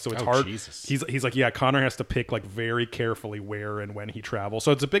forgot. Like, so it's hard." Jesus. He's like, "Yeah, Connor has to pick like very carefully where and when he travels.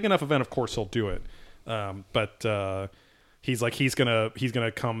 So it's a big enough event. Of course, he'll do it. But he's like he's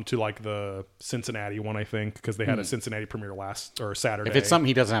gonna come to like the Cincinnati one, I think, because they had a Cincinnati premiere Saturday. If it's something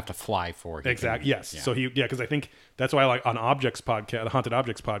he doesn't have to fly for, exactly. Yes. Yeah. So because I think that's why like on Objects podcast, the Haunted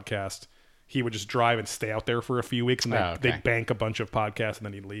Objects podcast, he would just drive and stay out there for a few weeks, and they'd bank a bunch of podcasts, and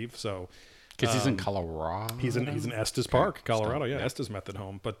then he'd leave. So because he's in Colorado, he's in Estes Park, Colorado. Yeah, Estes Method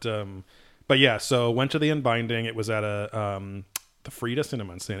Home. But yeah, so went to the Unbinding. It was at the Frida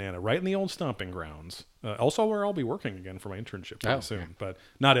Cinema in Santa Ana, right in the old stomping grounds. Also where I'll be working again for my internship pretty soon, but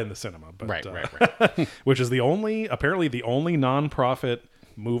not in the cinema. But, right. Which is apparently the only nonprofit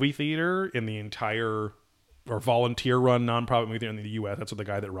movie theater in the entire, or volunteer-run nonprofit movie theater in the U.S. That's what the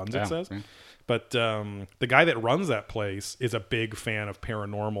guy that runs it says. Yeah. But the guy that runs that place is a big fan of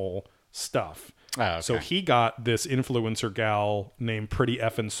paranormal stuff. Oh, okay. So he got this influencer gal named Pretty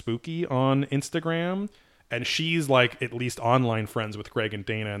Effin' Spooky on Instagram. And she's like at least online friends with Greg and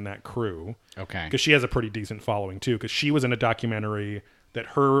Dana and that crew. Okay. Because she has a pretty decent following too. Because she was in a documentary that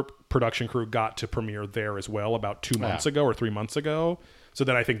her production crew got to premiere there as well about 2 months ago or 3 months ago. So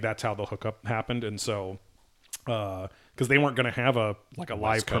then I think that's how the hookup happened. And so, because they weren't going to have a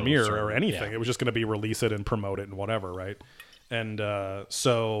live premiere or anything. Yeah. It was just going to be release it and promote it and whatever, right? And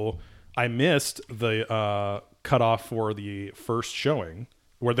so I missed the cutoff for the first showing,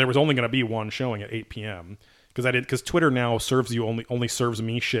 where there was only going to be one showing at 8 p.m. because Twitter now only serves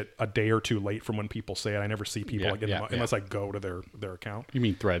me shit a day or two late from when people say it. I never see people unless I go to their account. You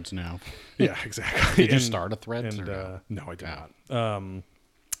mean Threads now? Yeah, exactly. Did you start a Threads? No, I did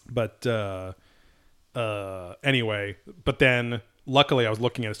not. Anyway, but then luckily I was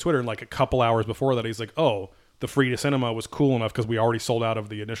looking at his Twitter, and like a couple hours before that, he's like, "Oh, the Frida Cinema was cool enough because we already sold out of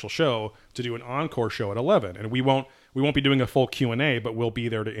the initial show to do an encore show at 11, and we won't be doing a full Q&A, but we'll be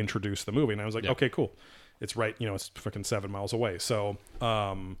there to introduce the movie. And I was like, okay, cool. It's right, it's freaking 7 miles away. So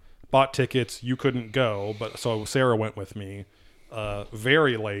bought tickets. You couldn't go, but so Sarah went with me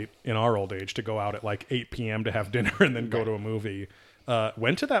very late in our old age to go out at like 8 p.m. to have dinner and then go to a movie.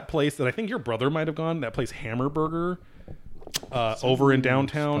 Went to that place that I think your brother might have gone, that place Hammerburger. Over in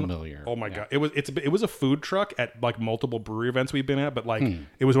downtown. Familiar. Oh my god, it was a food truck at like multiple brewery events we've been at, but like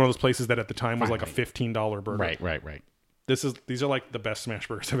it was one of those places that at the time was like a $15 burger. Right. These are like the best smash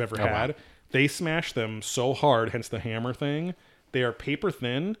burgers I've ever had. Wow. They smash them so hard, hence the hammer thing. They are paper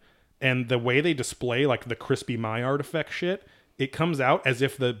thin, and the way they display like the crispy Maillard effect shit, it comes out as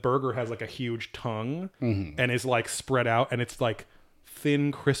if the burger has like a huge tongue and is like spread out, and it's like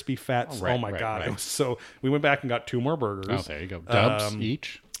thin, crispy fats. Oh my god! It was so. We went back and got 2 more burgers. Oh, there you go. Dubs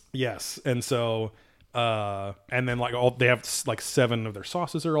each. Yes, and so, and then like they have like 7 of their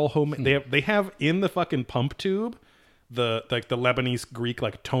sauces are all homemade. They have in the fucking pump tube the Lebanese Greek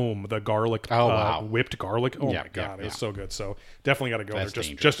like tome, the garlic, whipped garlic. Oh my god, it was so good. So definitely got to go there.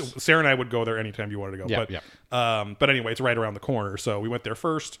 Just Sarah and I would go there anytime you wanted to go. But anyway, it's right around the corner. So we went there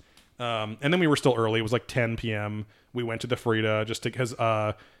first. And then we were still early. It was like 10 p.m. We went to the Frida just because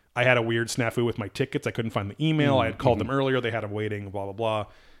I had a weird snafu with my tickets. I couldn't find the email. I had called them earlier. They had them waiting, blah, blah,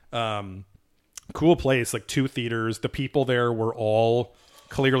 blah. Cool place, like 2 theaters. The people there were all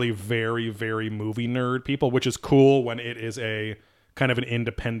clearly very, very movie nerd people, which is cool when it is a kind of an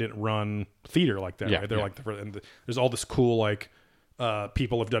independent run theater like that. Right? They're like, and there's all this cool, like,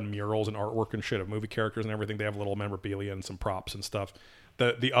 people have done murals and artwork and shit of movie characters and everything. They have little memorabilia and some props and stuff.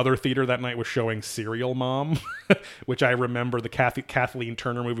 The other theater that night was showing Serial Mom, which I remember the Kathleen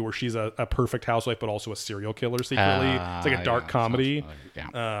Turner movie where she's a perfect housewife but also a serial killer secretly. It's like a dark comedy.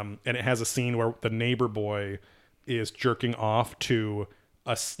 And it has a scene where the neighbor boy is jerking off to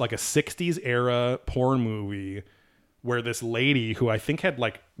a 60s era porn movie where this lady who I think had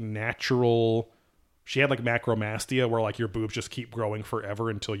like she had like macromastia where like your boobs just keep growing forever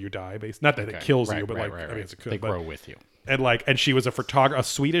until you die. Not that it kills you, but I mean, it could. They grow with you. And she was a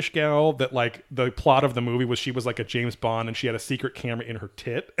Swedish gal that like the plot of the movie was she was like a James Bond and she had a secret camera in her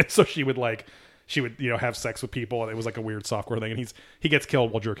tit. And so she would have sex with people and it was like a weird softcore thing. And he gets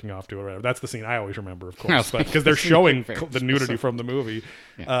killed while jerking off to it or whatever. That's the scene I always remember, of course, because they're showing the nudity from the movie.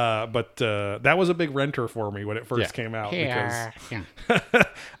 Yeah. But that was a big renter for me when it first came out. Hey, in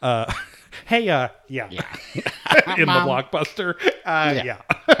the Blockbuster.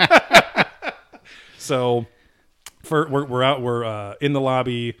 So we're out, we're in the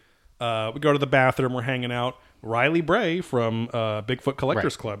lobby. We go to the bathroom, we're hanging out. Riley Bray from Bigfoot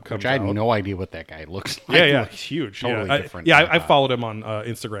Collectors Club comes out. Which I had no idea what that guy looks like. Yeah, he's huge. Totally different. I followed him on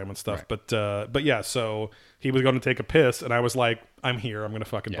Instagram and stuff. Right. But yeah, so he was going to take a piss, and I was like, I'm here. I'm going to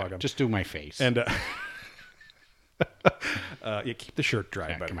fucking bug him. Just do my face. And keep the shirt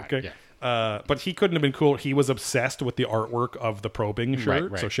dry, buddy. Okay. Yeah. But he couldn't have been cool. He was obsessed with the artwork of the probing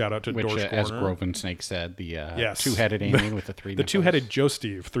shirt. Right. So shout out to Dorsch Corner. As Groven Snake said, the two-headed alien with the 3 nipples. The two-headed Joe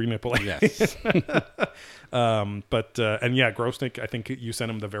Steve, 3 nipple alien. Yes. And yeah, Grove Snake, I think you sent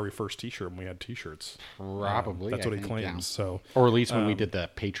him the very first t-shirt when we had t-shirts. Probably. That's what he claims. Yeah. So, or at least when we did the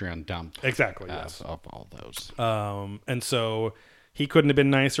Patreon dump. Exactly, yes. Of all those. And so he couldn't have been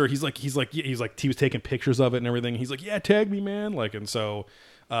nicer. He was taking pictures of it and everything. He's like, yeah, tag me, man. Like, and so...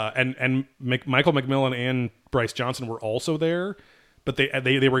 and Michael McMillan and Bryce Johnson were also there, but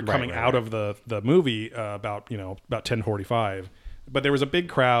they were coming out of the movie about 10:45. But there was a big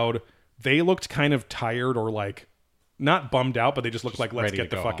crowd. They looked kind of tired or like not bummed out, but they just looked like let's get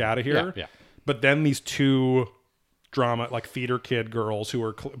the fuck out of here. Yeah. But then these 2 drama like theater kid girls who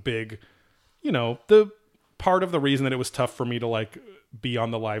are big, the part of the reason that it was tough for me to like be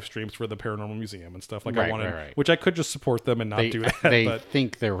on the live streams for the Paranormal Museum and stuff. Like I wanted, which I could just support them and not do that. They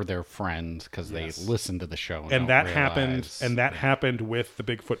think they're their friends because they listen to the show, and that happened. And that happened with the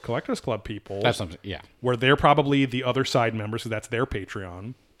Bigfoot Collectors Club people. That's something, where they're probably the other side members, so that's their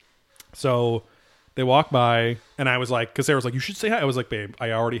Patreon. So they walk by, and I was like, because Sarah was like, "You should say hi." I was like, "Babe,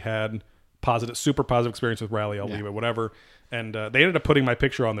 I already had super positive experience with Riley. I'll leave it, whatever." And they ended up putting my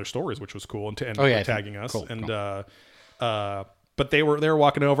picture on their stories, which was cool, and tagging us. Cool, and but they were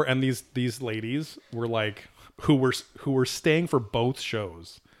walking over, and these ladies were like who were staying for both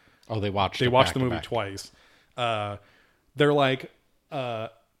shows. Oh, they watched the movie twice. They're like,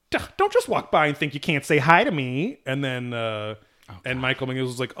 don't just walk by and think you can't say hi to me. And then and Michael McGill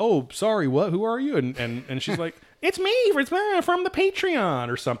was like, oh, sorry, what? Who are you? And she's like, it's me from the Patreon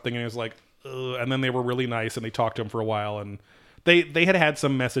or something. And it was like, ugh. And then they were really nice and they talked to him for a while, and they had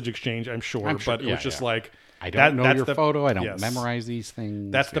some message exchange, I'm sure. But it was just like, I don't know your the photo. I don't memorize these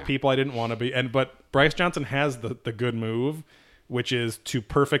things. That's the people I didn't want to be. But Bryce Johnson has the good move, which is to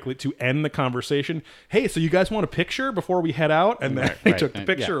end the conversation. Hey, so you guys want a picture before we head out? And then they took the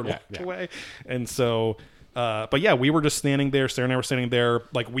picture and walked away. And so, but yeah, we were just standing there. Sarah and I were standing there.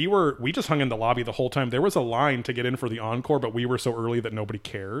 Like we just hung in the lobby the whole time. There was a line to get in for the encore, but we were so early that nobody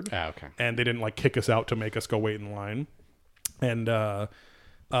cared. Oh, okay. And they didn't like kick us out to make us go wait in line. And,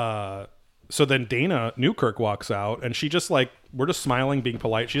 so then Dana Newkirk walks out and she just like, we're just smiling, being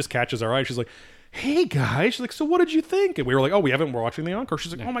polite. She just catches our eye. She's like, hey guys. She's like, so what did you think? And we were like, we're watching the encore.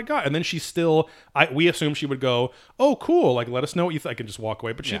 She's like, oh my God. And then she's still, we assumed she would go, oh cool. Like, let us know what you think. I can just walk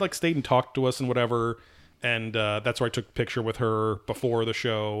away. But she like stayed and talked to us and whatever. And that's where I took a picture with her before the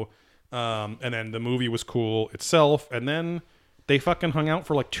show. And then the movie was cool itself. And then they fucking hung out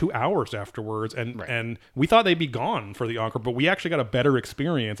for like 2 hours afterwards, and we thought they'd be gone for the encore, but we actually got a better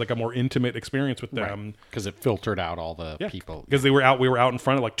experience, like a more intimate experience with them, because it filtered out all the people. Because we were out in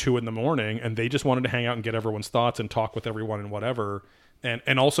front at like 2 a.m, and they just wanted to hang out and get everyone's thoughts and talk with everyone and whatever.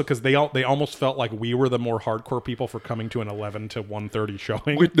 And also because they almost felt like we were the more hardcore people for coming to an 11 to 1:30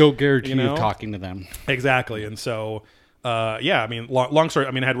 showing with no guarantee of talking to them. Exactly, and so I mean, long story.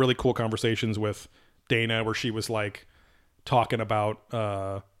 I mean, I had really cool conversations with Dana where she was like talking about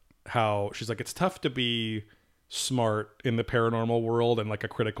how she's like, it's tough to be smart in the paranormal world and like a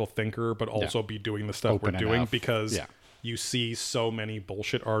critical thinker, but also be doing the stuff we're doing because you see so many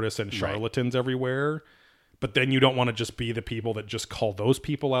bullshit artists and charlatans everywhere. But then you don't want to just be the people that just call those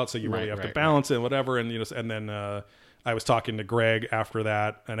people out. So you really have to balance it and whatever. And, and then I was talking to Greg after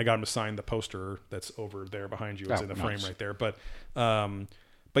that and I got him to sign the poster that's over there behind you. It's in the frame right there. But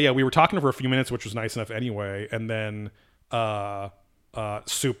yeah, we were talking for a few minutes, which was nice enough anyway. And then, he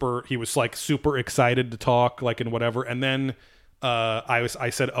was like super excited to talk, like, and whatever. And then, I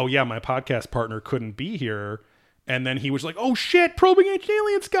said, oh yeah, my podcast partner couldn't be here. And then he was like, oh shit, Probing Ancient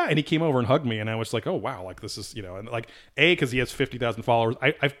Aliens guy. And he came over and hugged me. And I was like, oh wow, like this is, and like, cause he has 50,000 followers.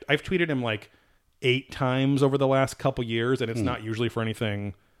 I've tweeted him like 8 times over the last couple years. And it's not usually for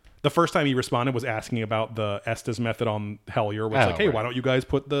anything. The first time he responded was asking about the Estes method on Hellier, which like, hey, why don't you guys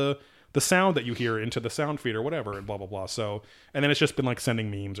put the sound that you hear into the sound feed or whatever, and blah, blah, blah. So, and then it's just been like sending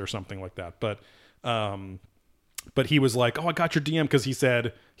memes or something like that. But he was like, oh, I got your DM. Cause he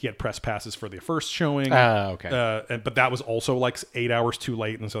said he had press passes for the first showing. Okay. But that was also like 8 hours too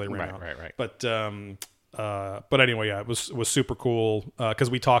late. And so they ran out. Right. But anyway, yeah, it was super cool. Cause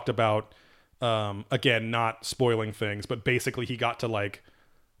we talked about, again, not spoiling things, but basically he got to like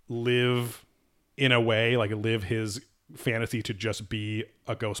live in a way, like live his fantasy to just be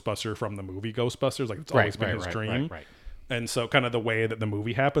a Ghostbuster from the movie Ghostbusters. Like it's always been his dream. Right. And so kind of the way that the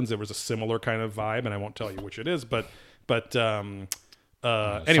movie happens, there was a similar kind of vibe, and I won't tell you which it is, but anyway.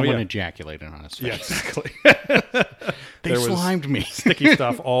 Someone ejaculated on us. Yeah, exactly. They slimed me. Sticky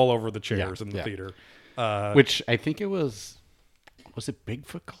stuff all over the chairs in the theater. Which I think it was it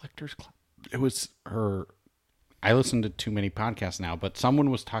Bigfoot Collectors Club? It was her. I listened to too many podcasts now, but someone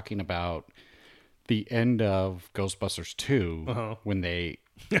was talking about the end of Ghostbusters 2 when they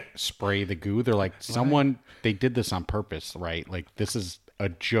spray the goo. They're like, they did this on purpose, right? Like this is a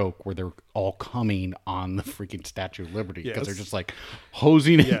joke where they're all coming on the freaking Statue of Liberty because they're just like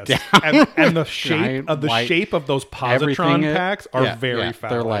hosing it down. And the shape of those positron packs are very phallic.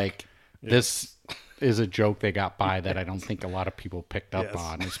 They're like, this is a joke they got by that I don't think a lot of people picked up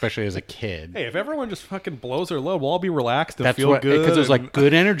on, especially as a kid. Hey, if everyone just fucking blows their load, we'll all be relaxed and feel good. Because there's like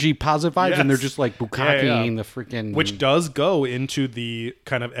good energy, positive vibes, and they're just like bukkake the freaking... Which does go into the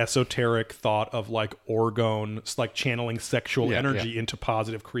kind of esoteric thought of like orgone, like channeling sexual energy into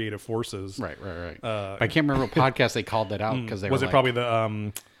positive creative forces. Right. I can't remember what podcast they called that out because they was it probably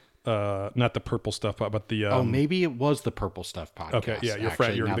the... not the purple stuff, but the maybe it was the purple stuff podcast. Okay, yeah, you're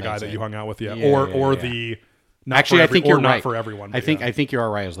the guy that you hung out with, the not actually for I think you're right. Not for everyone. I think you're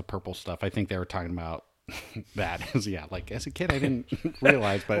all right as the purple stuff. I think they were talking about that. Like as a kid, I didn't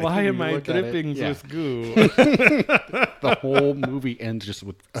realize. But why am I dripping with goo? The whole movie ends just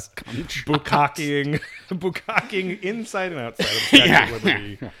with bukkaking inside and outside of the Statue of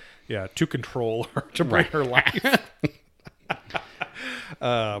Liberty. Yeah, to control her, to bring her life.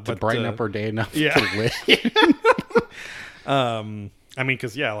 To brighten up her day enough to live. I mean,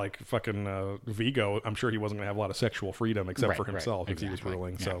 because like fucking Vigo, I'm sure he wasn't gonna have a lot of sexual freedom except for himself because he was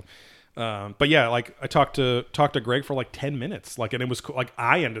ruling. Yeah. So, but yeah, like I talked to Greg for like 10 minutes, like, and it was cool. Like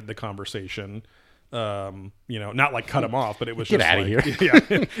I ended the conversation, not like cut him off, but it was get just out of like,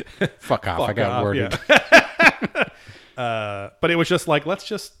 here, fuck off. I got worded. Yeah. But it was just like let's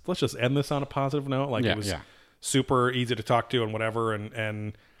just end this on a positive note. Like it was super easy to talk to and whatever,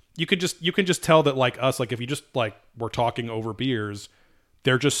 and you can just tell that like us, like if you just like we're talking over beers,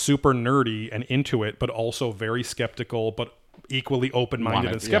 they're just super nerdy and into it, but also very skeptical, but equally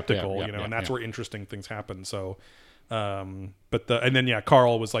open-minded and skeptical, you know, and that's where interesting things happen. So, and then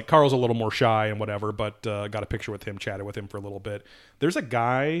Carl's a little more shy and whatever, but got a picture with him, chatted with him for a little bit. There's a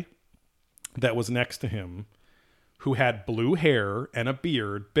guy that was next to him who had blue hair and a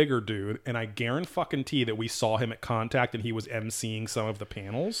beard, bigger dude, and I guarantee that we saw him at Contact and he was emceeing some of the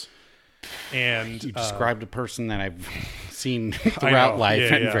panels. And you described a person that I've seen throughout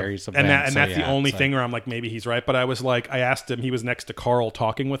life at various events. And that's the only thing where I'm like, maybe he's right. But I was like, I asked him, he was next to Carl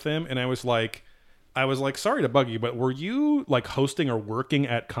talking with him, and I was like, sorry to bug you, but were you like hosting or working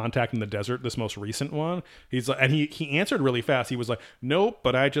at Contact in the Desert, this most recent one? He's like, and he answered really fast. He was like, nope,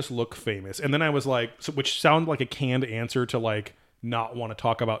 but I just look famous. And then I was like, which sounded like a canned answer to like not want to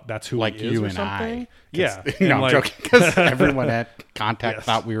talk about that's who like he is you or and something. I. Yeah, no, I'm joking, because everyone at Contact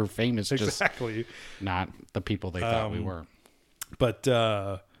thought we were famous, exactly, just not the people they thought we were.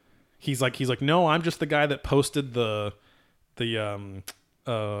 But he's like, no, I'm just the guy that posted the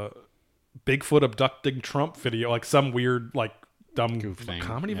Bigfoot abducting Trump video, like some weird like dumb goof thing.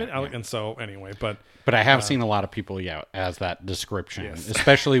 Comedy video. And so anyway, but I have seen a lot of people as that description,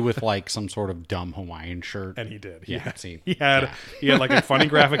 especially with like some sort of dumb Hawaiian shirt. And he did. He had like a funny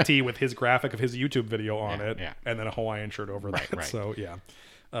graphic tee with his graphic of his YouTube video on it, and then a Hawaiian shirt over that. Right. So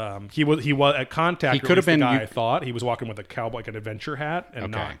he was at Contact. He could have been. The guy I thought he was walking with a cowboy, like an adventure hat,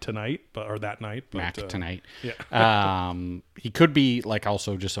 and not tonight, or that night. But, Mac tonight. Yeah. He could be like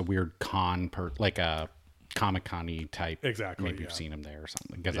also just a weird like a Comic-Con-y type. Exactly. Maybe you've seen him there or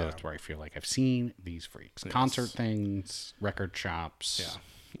something, because that's where I feel like I've seen these freaks. Concert things, record shops,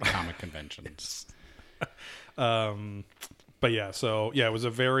 comic conventions. But yeah, so yeah, it was a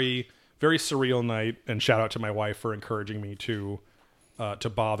very, very surreal night, and shout out to my wife for encouraging me to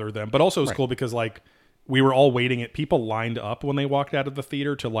bother them. But also it was cool because like we were all waiting people lined up when they walked out of the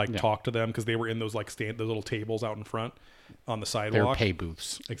theater to like talk to them, because they were in those like those little tables out in front on the sidewalk. They're pay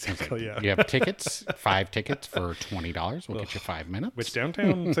booths. Exactly. Yeah. You have tickets, 5 tickets for $20. We'll get you 5 minutes. Which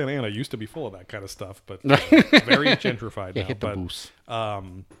downtown Santa Ana used to be full of that kind of stuff, but very gentrified now. Hit the booths.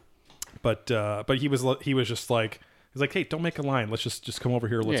 But he was just like, he's like, hey, don't make a line. Let's just come over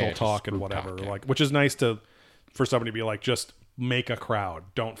here. Let's all talk and whatever. Like, which is nice for somebody to be like, just make a crowd.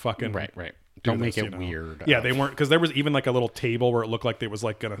 Don't fucking right. Don't make it weird. Yeah, they weren't, because there was even like a little table where it looked like they was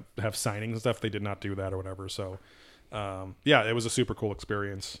like gonna have signings and stuff. They did not do that or whatever. So, it was a super cool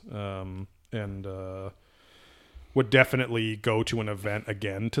experience, and would definitely go to an event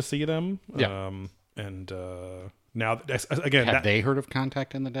again to see them. Yeah. Now again, have they heard of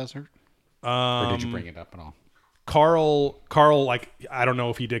Contact in the Desert? Or did you bring it up at all? Carl, like, I don't know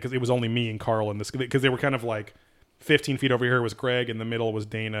if he did, because it was only me and Carl in this, because they were kind of like 15 feet over here was Greg, in the middle was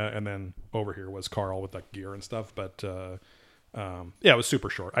Dana, and then over here was Carl with like gear and stuff. But it was super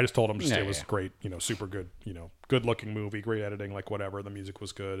short. I just told him it was great, super good, good looking movie, great editing, like whatever. The music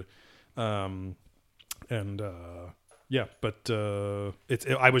was good. I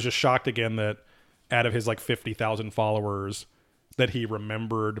was just shocked again that out of his like 50,000 followers that he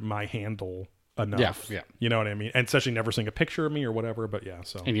remembered my handle enough. Yeah. You know what I mean? And especially never seeing a picture of me or whatever, but yeah,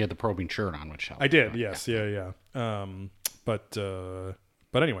 so. And you had the probing shirt on, which helped. I did, yes. Yeah. But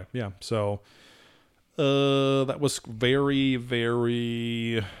anyway, yeah. So that was very,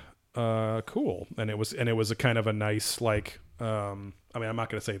 very cool. And it was a kind of a nice, like, I'm not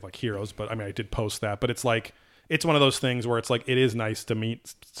going to say like heroes, but I did post that, but it's like, it's one of those things where it's like, it is nice to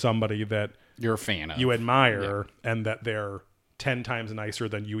meet somebody that you're a fan of, you admire, and that they're 10 times nicer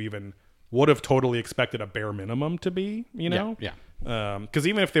than you even would have totally expected a bare minimum to be, Yeah. Because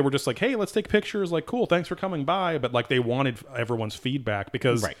even if they were just like, hey, let's take pictures, like, cool, thanks for coming by, but like they wanted everyone's feedback,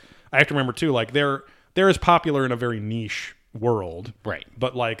 because I have to remember too, like they're as popular in a very niche world, right?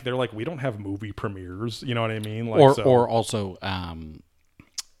 But like they're like, we don't have movie premieres, you know what I mean? Like, or also,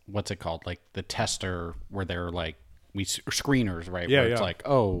 what's it called? Like the tester, where they're like, screeners, right? Yeah, where it's like,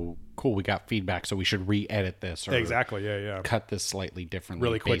 oh, cool, we got feedback, so we should re-edit this, or cut this slightly differently,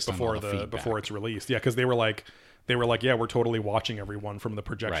 really quick before it's released. Yeah, because they were like, yeah, we're totally watching everyone from the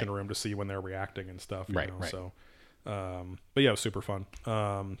projection room to see when they're reacting and stuff. You know? So, but yeah, it was super fun.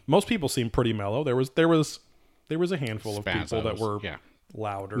 Most people seemed pretty mellow. There was a handful of people that were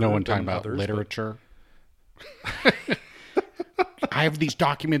louder. No one talking about others, literature. I have these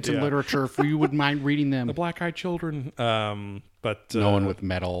documents in literature, if you wouldn't mind reading them. The black-eyed children. But no one with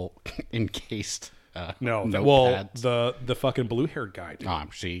metal encased. Notepads. The fucking blue-haired guy.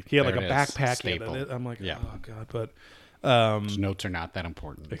 Dude. See, he had like a backpack. I'm like, oh god. His notes are not that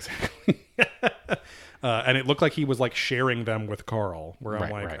important. Exactly. And it looked like he was like sharing them with Carl, where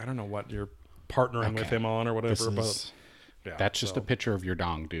I'm Right. I don't know what you're partnering with him on or whatever. But yeah, that's just a picture of your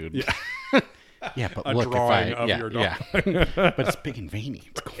dong, dude. Yeah. Yeah, but A look, drawing of your dong. Yeah. But it's big and veiny.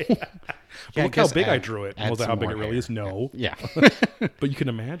 It's cool. But look how big I drew it. Was that how big it really is? No. Yeah. But you can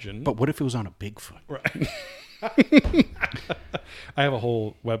imagine. But what if it was on a Bigfoot? Right. I have a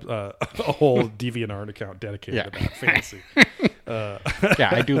whole DeviantArt account dedicated to that fantasy. Yeah,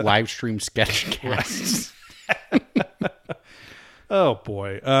 I do live stream sketch casts. Oh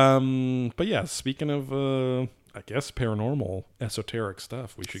boy. But yeah, speaking of I guess paranormal esoteric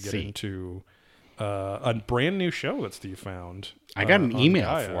stuff, we should get into a brand new show that Steve found. I got an email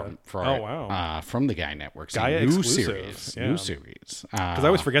for oh it, wow, from the Gaia Network. Gaia-exclusive. New series. Because I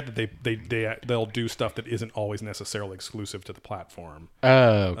always forget that they'll do stuff that isn't always necessarily exclusive to the platform.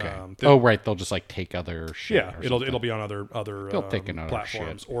 Oh, okay. Right. They'll just like take other shit. Yeah, it'll be on other they'll take another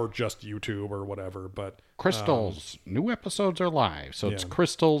platforms shit. or just YouTube or whatever. But Crystals, new episodes are live. So it's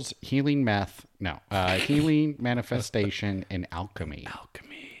crystals, healing healing manifestation, and alchemy.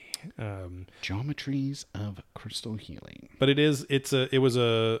 Geometries of crystal healing. But it was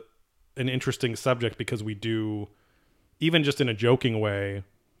an interesting subject because we do, even just in a joking way,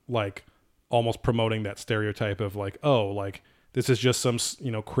 like almost promoting that stereotype of like, oh, like this is just some,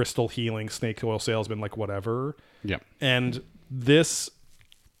 crystal healing snake oil salesman, like whatever. Yeah. And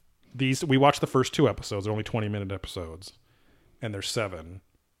we watched the first 2 episodes. They're only 20-minute episodes, and there's 7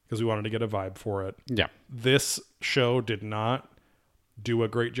 because we wanted to get a vibe for it. Yeah. This show did not do a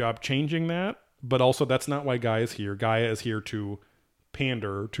great job changing that, but also that's not why Gaia is here. Gaia is here to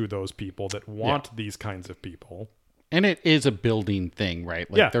pander to those people that want these kinds of people. And it is a building thing, right?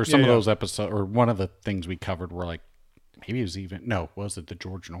 Like there's some of those episodes, or one of the things we covered were like, maybe it was even, was it the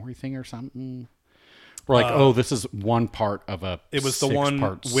George Norrie thing or something? We're like, this is one part of a It was the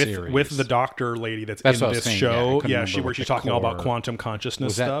one with the doctor lady that's in this show. Where she's talking all about quantum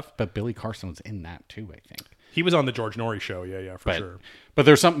consciousness stuff. But Billy Carson was in that too, I think. He was on the George Norrie show, for sure. But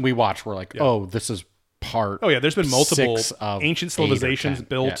there's something we watched where like, this is part. Oh yeah, there's been multiple ancient 8 civilizations or 10.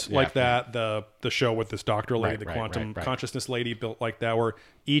 built like that. The show with this doctor lady, the quantum consciousness lady, built like that, where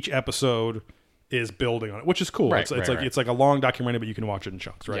each episode is building on it, which is cool. It's like a long documentary, but you can watch it in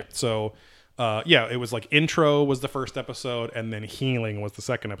chunks, right? Yeah. So. It was like intro was the first episode, and then healing was the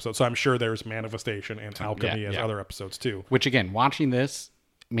second episode. So I'm sure there's manifestation and alchemy as other episodes too. Which again, watching this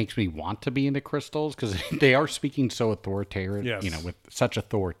makes me want to be into crystals because they are speaking so authoritarian, with such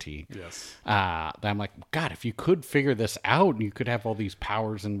authority. Yes. That I'm like, God, if you could figure this out, you could have all these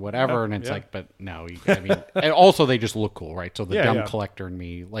powers and whatever. And it's like, but no, and also they just look cool, right? So the dumb collector in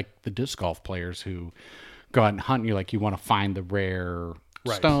me, like the disc golf players who go out and hunt, and you're like, you want to find the rare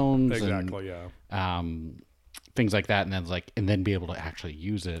stones, exactly, things like that, and then it's like, and then be able to actually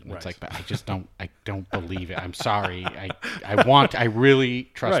use it. And it's like, but I don't believe it. I'm sorry. I really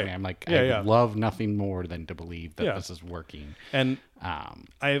trust me. I'm like, I love nothing more than to believe that this is working. And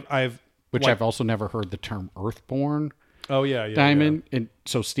I've also never heard the term Earthborn. Oh Diamond. And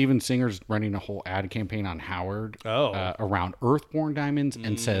so Steven Singer's running a whole ad campaign on Howard around Earthborn diamonds,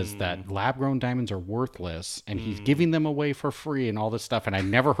 and says that lab-grown diamonds are worthless, and he's giving them away for free and all this stuff. And I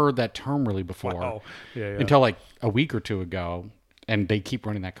never heard that term really before until like a week or 2 ago. And they keep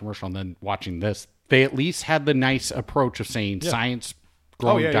running that commercial, and then watching this, they at least had the nice approach of saying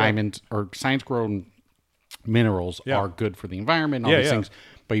science-grown diamonds or science-grown minerals are good for the environment and all these things.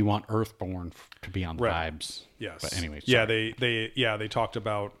 But you want Earthborn to be on the vibes. Yes. But anyway, they talked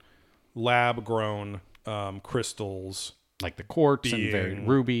about lab grown crystals, like the quartz and varied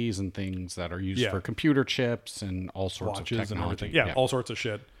rubies and things that are used for computer chips and all sorts of technology. And everything. All sorts of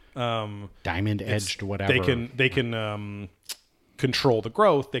shit. Diamond edged, whatever. They can control the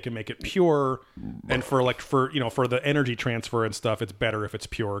growth. They can make it pure, and for the energy transfer and stuff, it's better if it's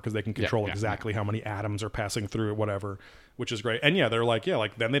pure because they can control exactly how many atoms are passing through it, whatever, which is great. And they're like,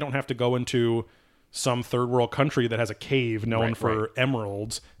 then they don't have to go into some third world country that has a cave known for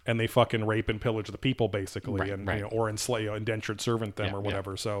emeralds, and they fucking rape and pillage the people basically, or enslave, indentured servant them or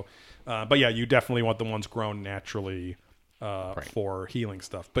whatever. So, but you definitely want the ones grown naturally for healing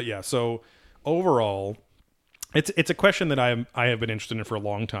stuff. But so overall, it's a question that I have been interested in for a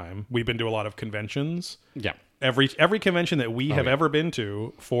long time. We've been to a lot of conventions. Yeah. Every convention that we have ever been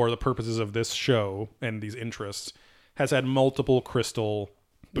to for the purposes of this show and these interests has had multiple crystal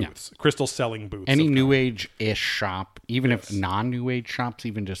booths, crystal selling booths. Any new age-ish shop, even if non-new age shops,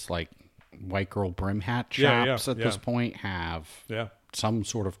 even just like white girl brim hat shops at this point have some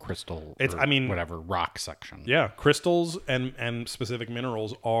sort of crystal whatever rock section. Yeah, crystals and specific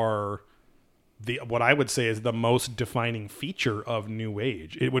minerals are what I would say is the most defining feature of New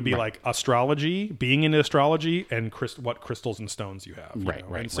Age. It would be like astrology, being into astrology, and what crystals and stones you have. Right.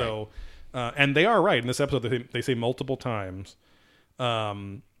 And so, and they are right in this episode. They say multiple times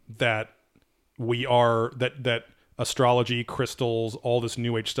that we are that astrology, crystals, all this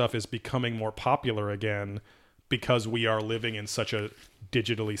New Age stuff is becoming more popular again because we are living in such a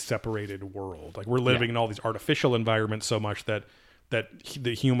digitally separated world. Like we're living in all these artificial environments so much that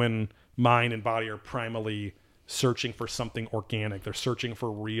the human mind and body are primally searching for something organic. They're searching for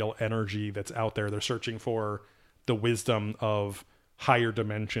real energy that's out there. They're searching for the wisdom of higher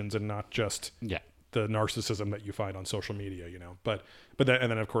dimensions and not just the narcissism that you find on social media, But then, and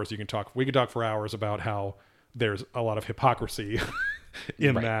then of course we could talk for hours about how there's a lot of hypocrisy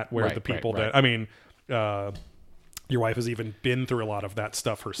in that, where the people that, I mean, your wife has even been through a lot of that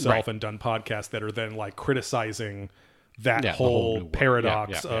stuff herself and done podcasts that are then like criticizing that whole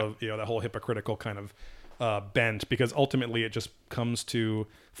paradox of, that whole hypocritical kind of bent, because ultimately it just comes to,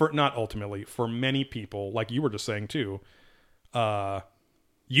 for many people, like you were just saying too,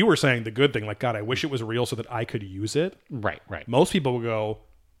 you were saying the good thing, like, God, I wish it was real so that I could use it. Right. Most people will go,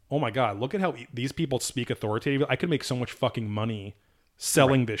 oh my God, look at how these people speak authoritatively. I could make so much fucking money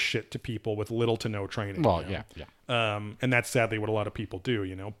selling this shit to people with little to no training. Well, and that's sadly what a lot of people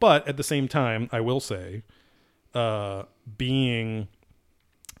do, But at the same time, I will say, being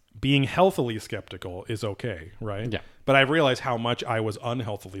healthily skeptical is okay, right? Yeah. But I've realized how much I was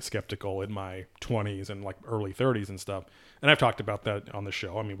unhealthily skeptical in my 20s and like early 30s and stuff. And I've talked about that on the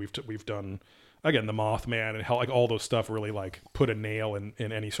show. I mean, we've done, again, the Mothman and how like all those stuff really like put a nail in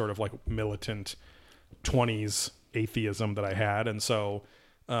any sort of like militant 20s atheism that I had. And so,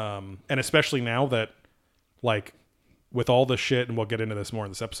 and especially now that like with all the shit, and we'll get into this more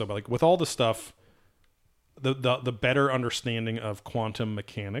in this episode, but like with all the stuff, the better understanding of quantum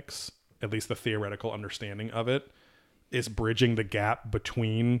mechanics, at least the theoretical understanding of it, is bridging the gap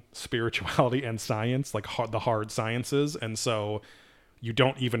between spirituality and science, like the hard sciences. And so you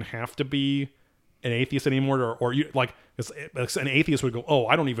don't even have to be an atheist anymore, or you like an atheist would go, oh,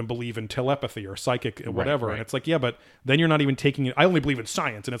 I don't even believe in telepathy or psychic or whatever. Right. And it's like, yeah, but then you're not even taking it. I only believe in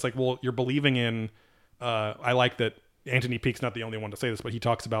science. And it's like, well, you're believing in, I like that Anthony Peake's not the only one to say this, but he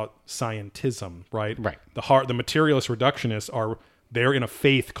talks about scientism, right? Right. The materialist reductionists they're in a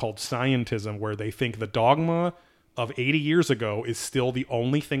faith called scientism, where they think the dogma of 80 years ago is still the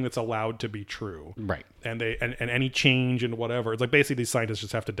only thing that's allowed to be true. Right. And and any change and whatever, it's like basically these scientists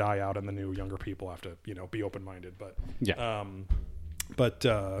just have to die out and the new younger people have to, be open-minded. But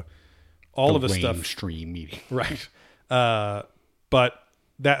all of this stuff, mainstream media. right. But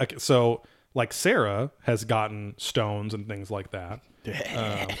that, okay, so like Sarah has gotten stones and things like that.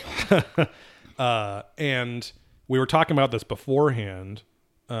 And we were talking about this beforehand.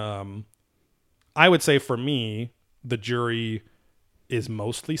 I would say for me, the jury is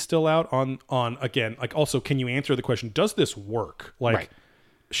mostly still out on again, like also, can you answer the question, does this work? Like,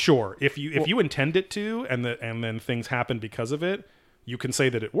 sure, if you intend it to, and then things happen because of it, you can say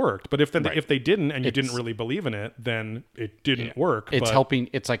that it worked. But if they didn't, and you didn't really believe in it, then it didn't work. It's helping.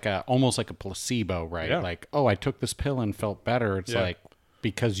 It's like almost like a placebo, right? Yeah. Like, oh, I took this pill and felt better. It's like,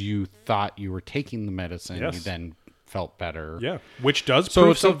 because you thought you were taking the medicine, you then felt better. Yeah, which does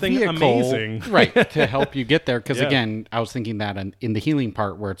prove something vehicle, amazing. Right, to help you get there. Because again, I was thinking that in the healing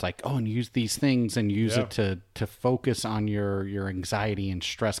part where it's like, oh, and use these things and use it to focus on your anxiety and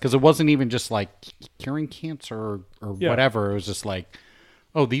stress. Because it wasn't even just like curing cancer or whatever. It was just like,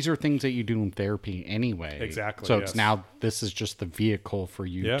 oh, these are things that you do in therapy anyway. Exactly. So it's now, this is just the vehicle for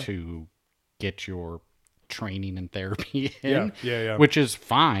you to get your training and therapy in. Which is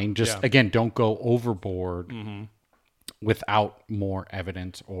fine. Just, again, don't go overboard without more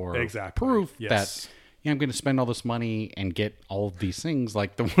evidence or proof that I'm going to spend all this money and get all of these things.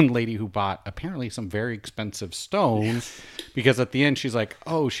 Like the one lady who bought apparently some very expensive stones because at the end she's like,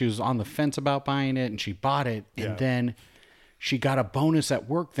 oh, she was on the fence about buying it and she bought it and then she got a bonus at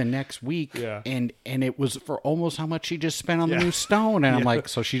work the next week and it was for almost how much she just spent on the new stone. And I'm like,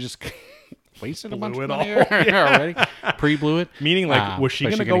 so she just wasted a bunch of money already. Pre-blew it. Meaning, like, was she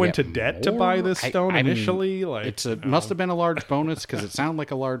going to go into debt to buy this stone initially? Like, must have been a large bonus because it sounded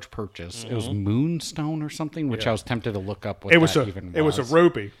like a large purchase. It was moonstone or something, which I was tempted to look up what even was. It was a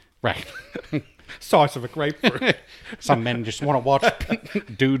ruby. Right. Size of a grapefruit. Some men just want to watch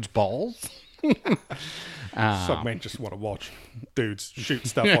dudes' balls. Some men just want to watch dudes shoot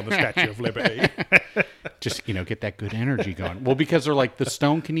stuff on the Statue of Liberty. Just, get that good energy going. Well, because they're like, the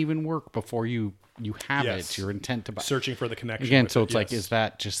stone can even work before you have it. It's your intent to buy. Searching for the connection. Again, so it's like, is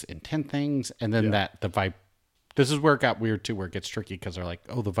that just intent things? And then the this is where it got weird too, where it gets tricky because they're like,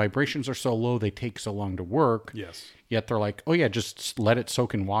 oh, the vibrations are so low, they take so long to work. Yes. Yet they're like, oh yeah, just let it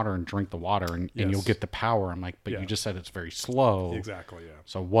soak in water and drink the water, and you'll get the power. I'm like, but you just said it's very slow. Exactly. Yeah.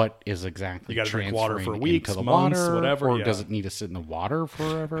 So what is exactly you got to drink water for weeks, into the months, water, whatever, or does it need to sit in the water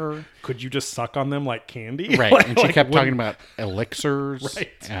forever? Could you just suck on them like candy? Right. And she kept talking about elixirs.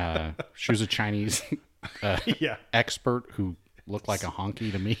 Right. She was a Chinese expert who looked like a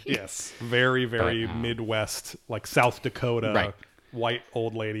honky to me. Yes. Very, very Midwest, like South Dakota, white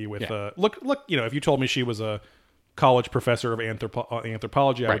old lady with look, if you told me she was a college professor of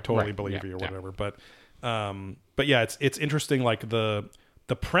anthropology, I would totally believe you or whatever. But yeah, it's interesting, like the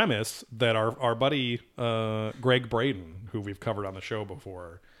premise that our buddy Greg Braden, who we've covered on the show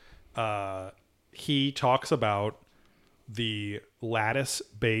before, he talks about the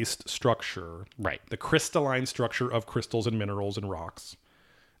lattice-based structure, the crystalline structure of crystals and minerals and rocks,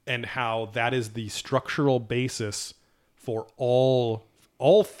 and how that is the structural basis for all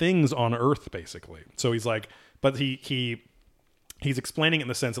things on Earth, basically. So he's like, but he's explaining it in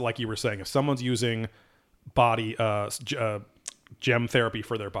the sense that, like you were saying, if someone's using body gem therapy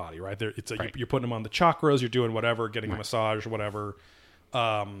for their body, right? You're putting them on the chakras, you're doing whatever, getting a massage, whatever.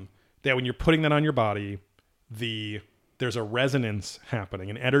 That when you're putting that on your body, there's a resonance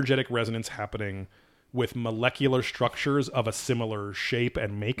happening, an energetic resonance happening with molecular structures of a similar shape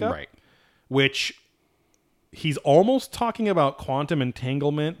and makeup, which he's almost talking about quantum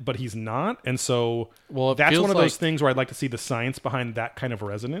entanglement, but he's not. And so that's one of those things where I'd like to see the science behind that kind of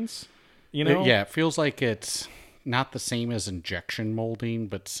resonance. You know? Yeah, it feels like it's not the same as injection molding,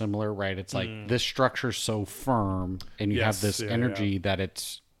 but similar, right? It's like this structure's so firm, and you have this energy that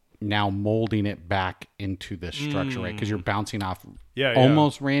it's now molding it back into this structure, right? Because you're bouncing off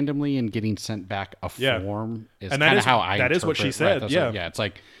almost randomly and getting sent back a form. Is kind of how I that is what she said. Yeah, it's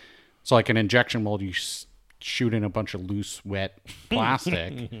like an injection mold. You shoot in a bunch of loose, wet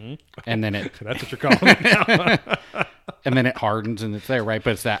plastic, and then it that's what you're calling it now. And then it hardens and it's there, right?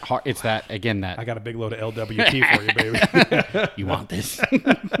 But it's that again that I got a big load of LWT for you, baby. You want this? Give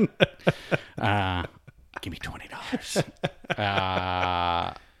me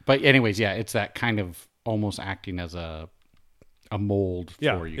 $20. But anyways, it's that kind of almost acting as a mold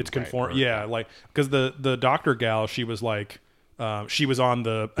for you. It's conform. Right? Like because the doctor gal, she was like. She was on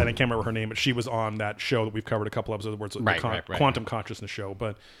and I can't remember her name, but she was on that show that we've covered a couple episodes where it's the quantum consciousness show.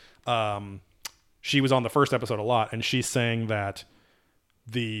 But she was on the first episode a lot, and she's saying that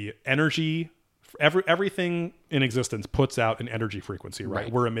the energy, everything in existence puts out an energy frequency,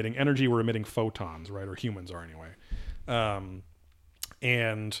 right? We're emitting energy, we're emitting photons, right? Or humans are anyway.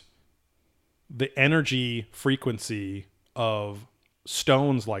 And the energy frequency of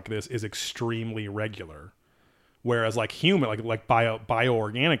stones like this is extremely regular. Whereas like human, like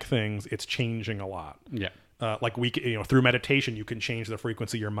bioorganic things, it's changing a lot. Yeah. Like through meditation, you can change the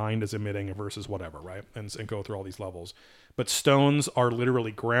frequency your mind is emitting versus whatever, right? And go through all these levels. But stones are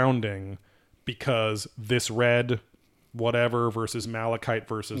literally grounding because this red whatever versus malachite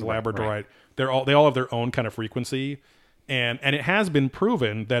versus labradorite, they all have their own kind of frequency. And it has been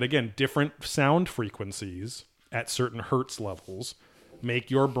proven that, again, different sound frequencies at certain hertz levels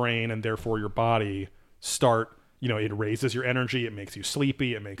make your brain and therefore your body start. It raises your energy. It makes you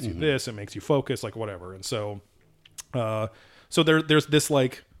sleepy. It makes you this. It makes you focus, like whatever. And so, there's this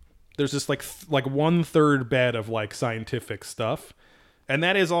 1/3 bed of like scientific stuff, and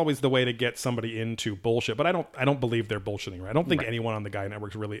that is always the way to get somebody into bullshit. But I don't believe they're bullshitting. Right? I don't think anyone on the Gaia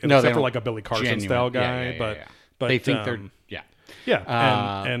Network's really, except for like a Billy Carson style guy. But they think they're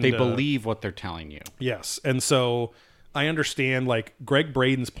and they believe what they're telling you. Yes, and so I understand like Greg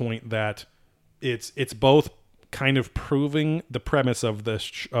Braden's point that it's both kind of proving the premise of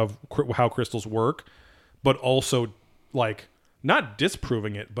this of how crystals work, but also like not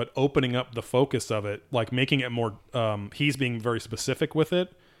disproving it, but opening up the focus of it, like making it more. He's being very specific with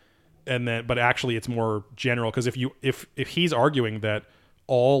it, but actually it's more general because if he's arguing that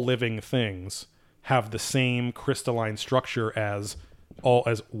all living things have the same crystalline structure as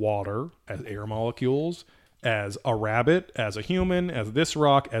water, as air molecules, as a rabbit, as a human, as this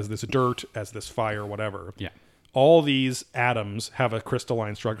rock, as this dirt, as this fire, whatever. Yeah. All these atoms have a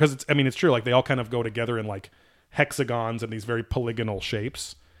crystalline structure because it's true. Like they all kind of go together in like hexagons and these very polygonal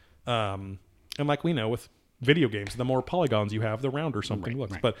shapes. And like we know with video games, the more polygons you have, the rounder something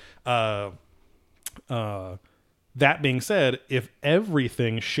looks. Right. But that being said, if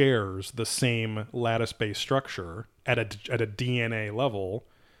everything shares the same lattice-based structure at a DNA level,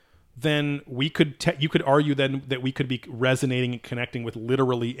 then you could argue then that we could be resonating and connecting with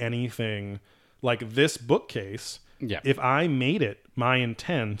literally anything. Like this bookcase, if I made it my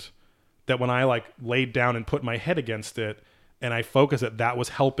intent that when I like laid down and put my head against it and I focus it, that was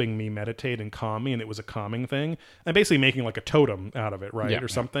helping me meditate and calm me, and it was a calming thing. I'm basically making like a totem out of it, right? Or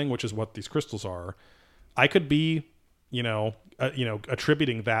something, which is what these crystals are. I could be,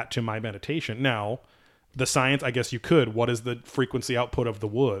 attributing that to my meditation. Now, the science, I guess you could. What is the frequency output of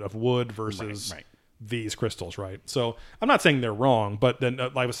wood versus these crystals, right? So I'm not saying they're wrong, but then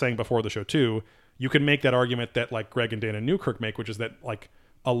I was saying before the show too, you can make that argument that like Greg and Dana Newkirk make, which is that like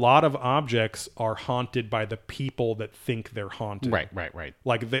a lot of objects are haunted by the people that think they're haunted. Right.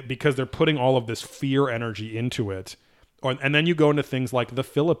 Like because they're putting all of this fear energy into it. And then you go into things like the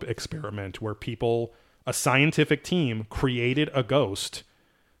Philip experiment, where a scientific team created a ghost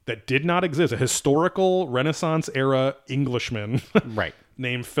that did not exist, a historical Renaissance era Englishman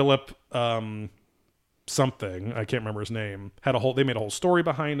named Philip something. I can't remember his name. They made a whole story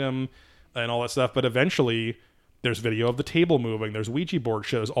behind him and all that stuff. But eventually there's video of the table moving. There's Ouija board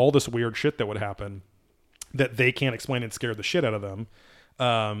shows, all this weird shit that would happen that they can't explain and scare the shit out of them.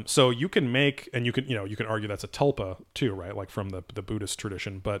 So you can make, and you can argue that's a tulpa too, right? Like from the Buddhist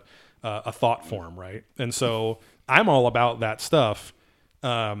tradition, but a thought form, right? And so I'm all about that stuff.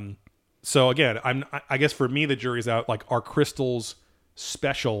 So again, I guess for me, the jury's out. Like, are crystals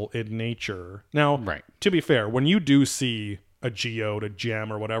special in nature? Now, to be fair, when you do see a geode, a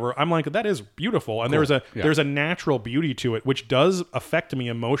gem, or whatever, I'm like, that is beautiful, and cool. there's a natural beauty to it, which does affect me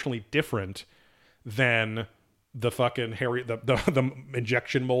emotionally different than the fucking the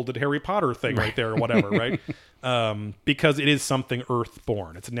injection molded Harry Potter thing right there or whatever, right? Because it is something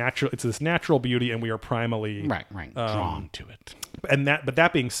earthborn. It's natural. It's this natural beauty, and we are primally drawn to it. But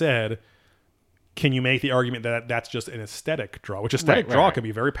that being said, can you make the argument that that's just an aesthetic draw? Which aesthetic draw can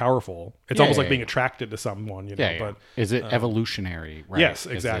be very powerful. It's almost like being attracted to someone, But is it evolutionary? Right? Yes,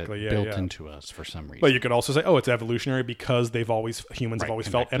 exactly. Is it built into us for some reason. But you could also say, it's evolutionary because humans have always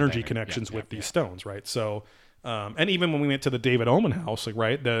felt energy connections with these stones, right? So, and even when we went to the David Oman house, like,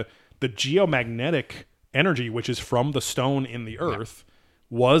 right, the geomagnetic energy, which is from the stone in the earth,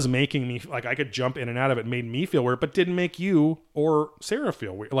 was making me, like, I could jump in and out of it, made me feel weird, but didn't make you or Sarah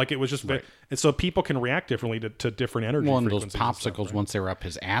feel weird. Like, it was just, and so people can react differently to different energy frequencies. Those popsicles, once they were up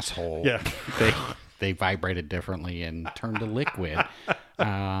his asshole, they vibrated differently and turned to liquid.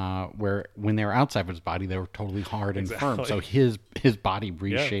 Where when they were outside of his body, they were totally hard and firm. So his body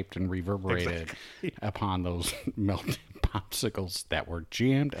reshaped and reverberated upon those melted popsicles that were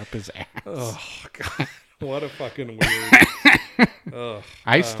jammed up his ass. Oh, God. What a fucking weird...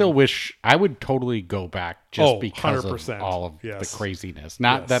 I still wish I would totally go back just because 100%. Of all of the craziness.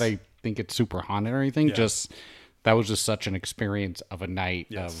 Not that I think it's super haunted or anything. Just that was just such an experience of a night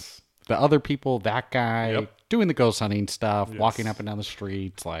of the other people, that guy doing the ghost hunting stuff, walking up and down the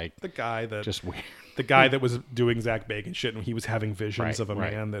streets, like the guy that just weird. The guy that was doing Zach Bacon shit, and he was having visions of a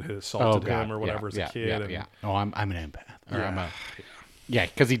man that had assaulted him or whatever as a kid. I'm an empath. Or I'm a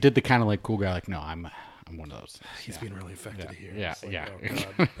because he did the kind of like cool guy. Like, no, I'm one of those. He's being really affected here.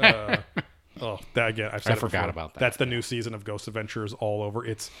 That again, I've said I forgot about that. That's the new season of Ghost Adventures all over.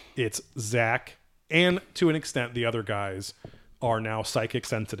 It's Zach, and to an extent, the other guys are now psychic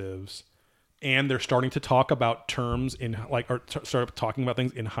sensitives, and they're starting to talk about terms in start talking about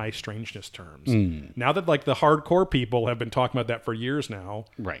things in high strangeness terms. Now that like the hardcore people have been talking about that for years now,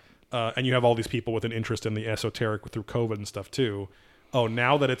 right? And you have all these people with an interest in the esoteric through COVID and stuff too.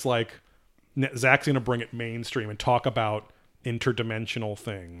 Now that it's like Zach's going to bring it mainstream and talk about interdimensional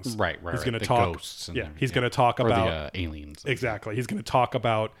things. Right. He's going to talk ghosts. He's going to talk about the aliens. Exactly. He's going to talk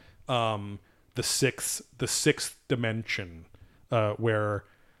about the sixth dimension, where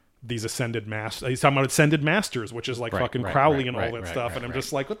these ascended masters. He's talking about ascended masters, which is like fucking Crowley and all that stuff. And I'm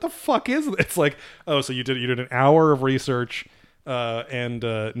just like, what the fuck is it? It's like, so you did an hour of research, and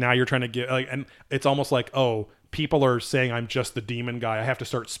now you're trying to get like, and it's almost like, people are saying I'm just the demon guy. I have to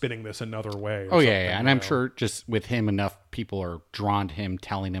start spinning this another way. And I'm sure just with him, enough people are drawn to him,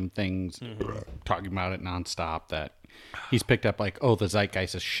 telling him things, talking about it nonstop, that he's picked up like, the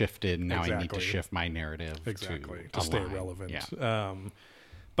zeitgeist has shifted, and now I need to shift my narrative to stay relevant. Yeah.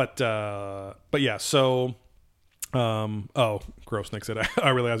 But yeah, so gross. Nick said, I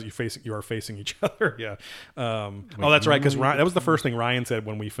realize you are facing each other. Yeah. That's right. Because that was the first thing Ryan said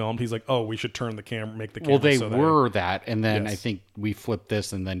when we filmed. He's like, we should turn the camera, make the camera. Well, they were that. And then I think we flipped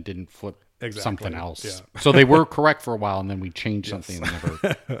this and then didn't flip something else. Yeah. So they were correct for a while, and then we changed something and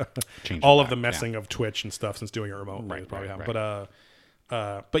never changed all of the messing of Twitch and stuff since doing it remotely.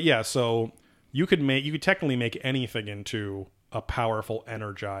 But yeah, so you could technically make anything into a powerful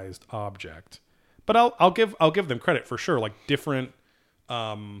energized object. But I'll give them credit for sure. Like different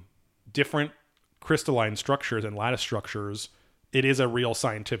crystalline structures and lattice structures it is a real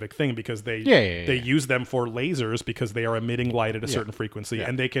scientific thing because they use them for lasers because they are emitting light at a certain frequency,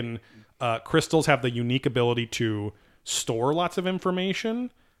 and they can crystals have the unique ability to store lots of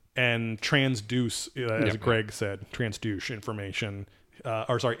information and transduce, as Greg said, transduce information,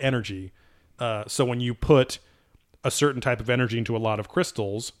 energy. So when you put a certain type of energy into a lot of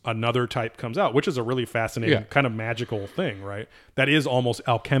crystals, another type comes out, which is a really fascinating kind of magical thing, right? That is almost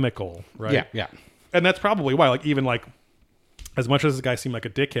alchemical, right? Yeah. And that's probably why, like, even like, as much as this guy seemed like a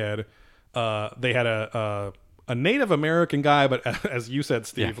dickhead, they had a Native American guy, but as you said,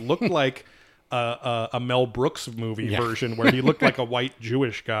 Steve, looked like a Mel Brooks movie version where he looked like a white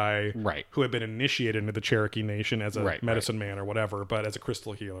Jewish guy who had been initiated into the Cherokee Nation as a medicine man or whatever, but as a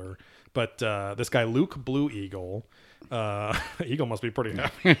crystal healer. But this guy, Luke Blue Eagle, Eagle must be pretty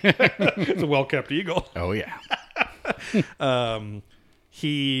happy. It's a well-kept eagle. Oh, yeah.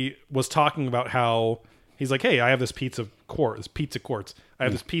 He was talking about how he's like, hey, I have this piece of quartz. I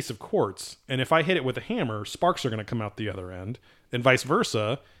have this piece of quartz, and if I hit it with a hammer, sparks are going to come out the other end, and vice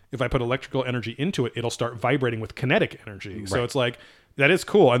versa. If I put electrical energy into it, it'll start vibrating with kinetic energy. So it's like, that is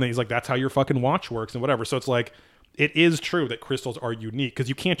cool. And then he's like, that's how your fucking watch works and whatever. So it's like, it is true that crystals are unique because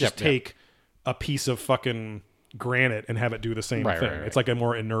you can't just take a piece of fucking granite and have it do the same thing. Right. It's like a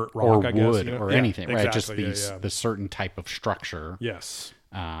more inert rock, or I guess. Wood, or anything, exactly. Just the certain type of structure. Yes.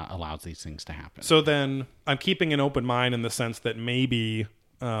 Allows these things to happen. So then I'm keeping an open mind in the sense that maybe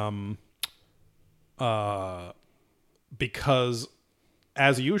because,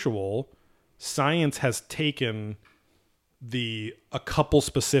 as usual, science has taken a couple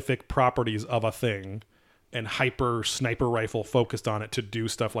specific properties of a thing and hyper sniper rifle focused on it to do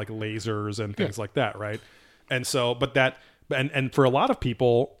stuff like lasers and things like that, right? And so, but that, and for a lot of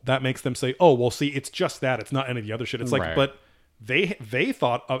people, that makes them say, oh, well, see, it's just that. It's not any of the other shit. It's like, but they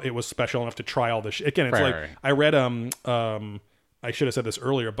thought it was special enough to try all this shit. Again, it's I read, I should have said this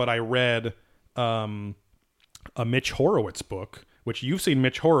earlier, but I read a Mitch Horowitz book, which you've seen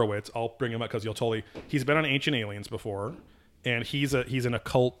Mitch Horowitz. I'll bring him up because he's been on Ancient Aliens before, and he's an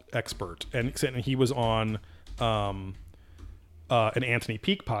occult expert, and he was on an Anthony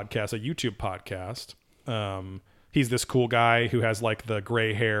Peake podcast, a YouTube podcast. He's this cool guy who has like the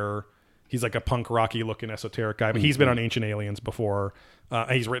gray hair. He's like a punk rocky looking esoteric guy, but he's been on Ancient Aliens before.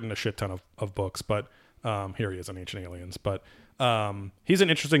 He's written a shit ton of books, but here he is on Ancient Aliens. But he's an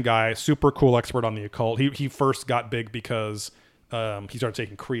interesting guy, super cool expert on the occult. He first got big because he started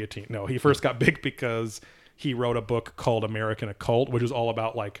taking creatine. No, he first got big because he wrote a book called American Occult, which is all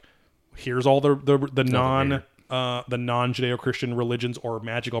about like, here's all the non-Judeo-Christian religions or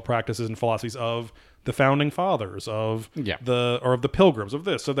magical practices and philosophies of the founding fathers, of the pilgrims, of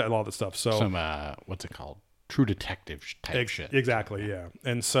this, of that, and all this stuff. So some what's it called? True detective type shit. Exactly, yeah.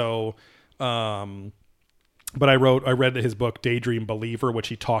 And so but I read his book Daydream Believer, which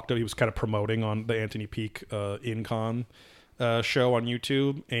he was kind of promoting on the Anthony Peake InCon show on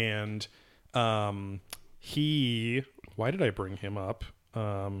YouTube. And why did I bring him up?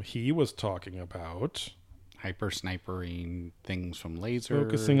 He was talking about hyper snipering things from lasers,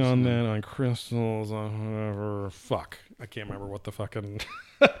 focusing on that, on crystals, on whatever. Fuck, I can't remember what the fucking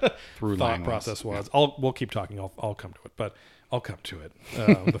thought process was. We'll keep talking. I'll come to it, but I'll come to it.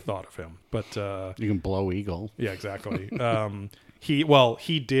 The thought of him, but you can blow eagle. Yeah, exactly. He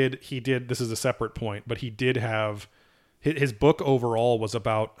did. This is a separate point, but he did have his book overall was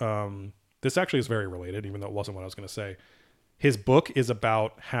about. This actually is very related, even though it wasn't what I was going to say. His book is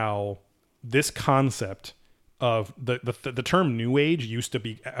about how this concept of the term New Age used to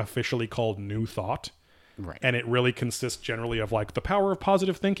be officially called New Thought. Right. And it really consists generally of like the power of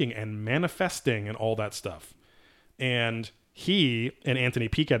positive thinking and manifesting and all that stuff. And he and Anthony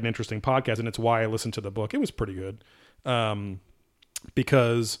Peake had an interesting podcast, and it's why I listened to the book. It was pretty good.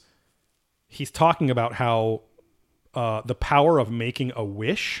 Because he's talking about how the power of making a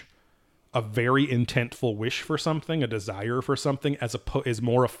wish, a very intentful wish for something, a desire for something, is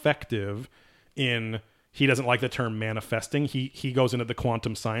more effective in. He doesn't like the term manifesting. He goes into the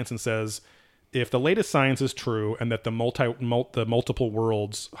quantum science and says, if the latest science is true and that the multiple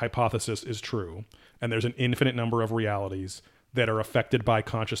worlds hypothesis is true, and there's an infinite number of realities that are affected by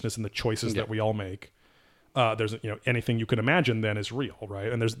consciousness and the choices that we all make, there's anything you can imagine then is real, right?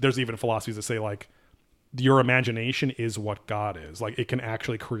 And there's even philosophies that say like your imagination is what God is. Like it can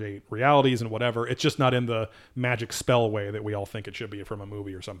actually create realities and whatever. It's just not in the magic spell way that we all think it should be from a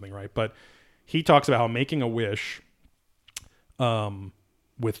movie or something, right? But he talks about how making a wish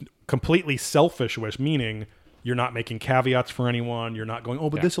with completely selfish wish, meaning you're not making caveats for anyone. You're not going, oh,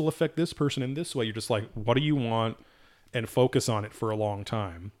 but this will affect this person in this way. You're just like, what do you want? And focus on it for a long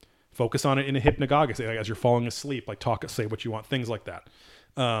time. focus on it in a hypnagogic, like, as you're falling asleep, like say what you want, things like that.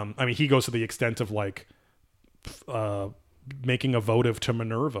 I mean, he goes to the extent of like making a votive to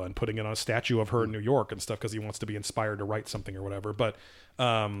Minerva and putting it on a statue of her in New York and stuff because he wants to be inspired to write something or whatever. But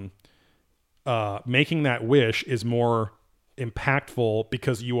making that wish is more impactful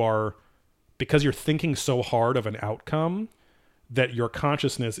because you're thinking so hard of an outcome that your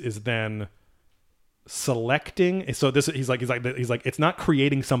consciousness is then selecting. So he's like it's not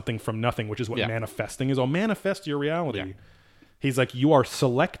creating something from nothing, which is what manifesting is. Manifest your reality. Yeah. He's like, you are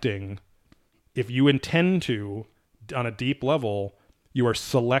selecting, if you intend to, on a deep level, you are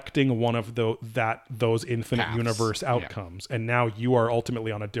selecting one of those infinite paths, universe outcomes, and now you are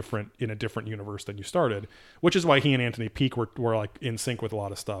ultimately in a different universe than you started, which is why he and Anthony Peake were like in sync with a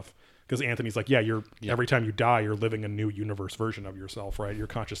lot of stuff. Because Anthony's like, every time you die, you're living a new universe version of yourself, right? Your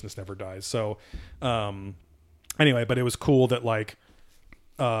consciousness never dies. So, anyway, but it was cool that like,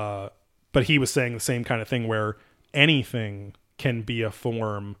 but he was saying the same kind of thing where anything can be a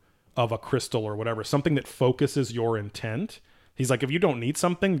form of a crystal or whatever, something that focuses your intent. He's like, if you don't need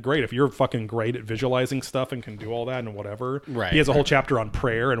something, great. If you're fucking great at visualizing stuff and can do all that and whatever. Right. He has a whole chapter on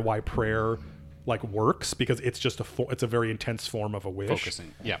prayer and why prayer like works, because it's just it's a very intense form of a wish.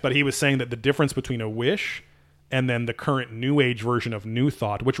 Focusing. Yeah. But he was saying that the difference between a wish and then the current new age version of New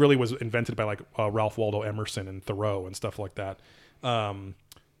Thought, which really was invented by like Ralph Waldo Emerson and Thoreau and stuff like that,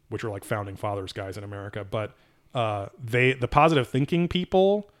 which were like founding fathers guys in America. But the positive thinking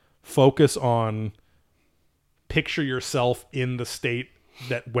people focus on picture yourself in the state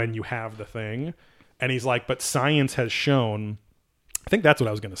that when you have the thing. And he's like, but science has shown, I think that's what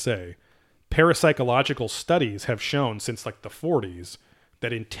I was going to say, parapsychological studies have shown since like the 40s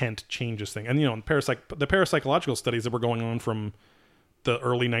that intent changes things. And the parapsychological studies that were going on from the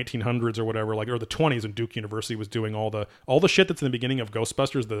early 1900s or whatever, like, or the 20s, when Duke University was doing all the shit that's in the beginning of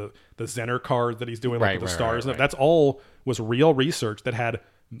Ghostbusters, the Zener card that he's doing, like, with the stars, and that's all was real research that had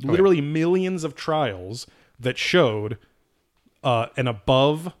literally millions of trials that showed an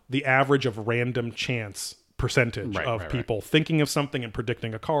above the average of random chance percentage of people thinking of something and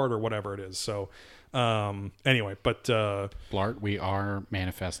predicting a card or whatever it is. So anyway, but Blart, we are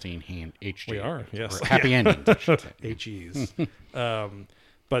manifesting HG. We are, yes. Or happy endings, I should say. HEs.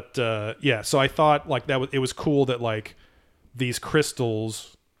 Yeah, so I thought like it was cool that like these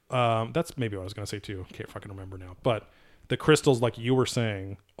crystals, that's maybe what I was going to say too. Can't fucking remember now. But the crystals, like you were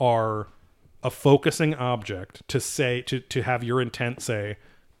saying, are a focusing object to have your intent say,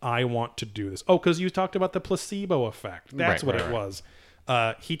 I want to do this. Oh, because you talked about the placebo effect. That's what it was.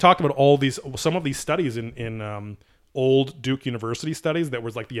 He talked about some of these studies in old Duke University studies that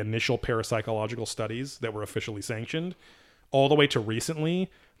was like the initial parapsychological studies that were officially sanctioned, all the way to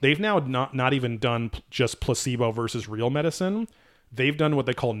recently. They've now not even done just placebo versus real medicine. They've done what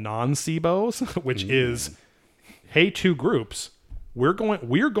they call non-SIBOs, which is, hey, two groups, we're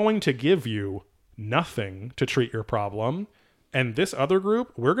going to give you nothing to treat your problem. And this other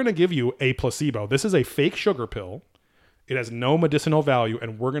group, we're going to give you a placebo. This is a fake sugar pill. It has no medicinal value,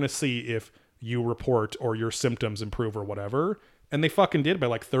 and we're going to see if you report or your symptoms improve or whatever. And they fucking did by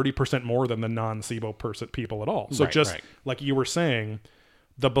like 30% more than the non-SIBO people at all. So like you were saying,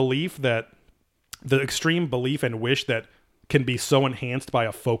 the extreme belief and wish that can be so enhanced by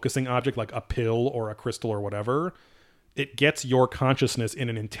a focusing object like a pill or a crystal or whatever, it gets your consciousness in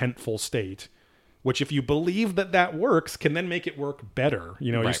an intentful state, which if you believe that works, can then make it work better.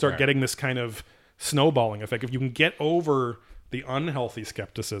 You start getting this kind of snowballing effect. If you can get over the unhealthy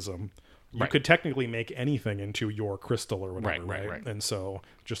skepticism, you could technically make anything into your crystal or whatever, right? And so,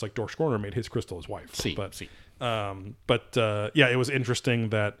 just like Dorsch Corner made his crystal his wife. Yeah, it was interesting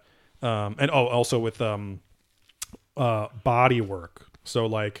that, also with body work. So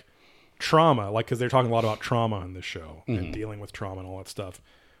like trauma, like, because they're talking a lot about trauma on this show and dealing with trauma and all that stuff.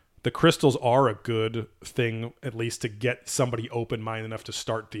 The crystals are a good thing, at least to get somebody open-minded enough to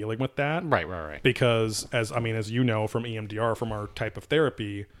start dealing with that. Right. Because as you know from EMDR, from our type of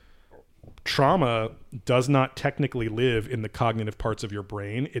therapy, trauma does not technically live in the cognitive parts of your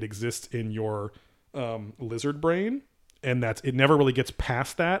brain. It exists in your lizard brain, and it never really gets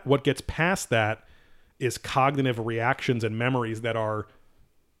past that. What gets past that is cognitive reactions and memories that are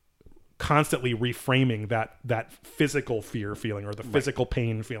constantly reframing that physical fear feeling or the physical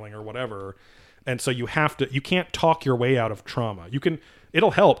pain feeling or whatever. And so you can't talk your way out of trauma.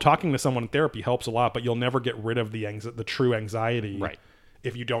 It'll help. Talking to someone in therapy helps a lot, but you'll never get rid of the true anxiety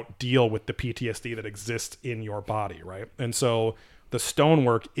if you don't deal with the PTSD that exists in your body, right? And so the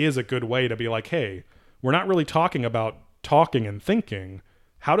stonework is a good way to be like, hey, we're not really talking about talking and thinking.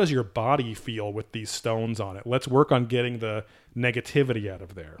 how does your body feel with these stones on it? Let's work on getting the negativity out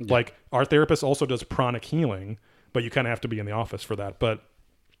of there. Yeah. Like our therapist also does pranic healing, but you kind of have to be in the office for that. But,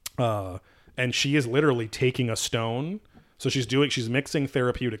 and she is literally taking a stone. So she's mixing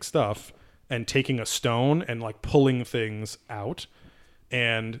therapeutic stuff and taking a stone and like pulling things out.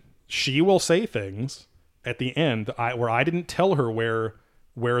 And she will say things at the end where I didn't tell her where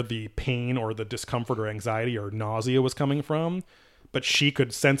the pain or the discomfort or anxiety or nausea was coming from, but she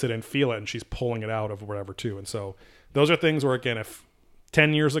could sense it and feel it, and she's pulling it out of whatever too. And so those are things where, again, if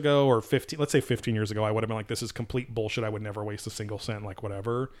 10 years ago or 15, let's say 15 years ago, I would have been like, this is complete bullshit. I would never waste a single cent, like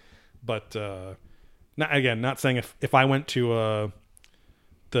whatever. But not saying if I went to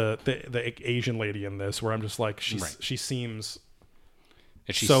the Asian lady in this, where I'm just like, she seems...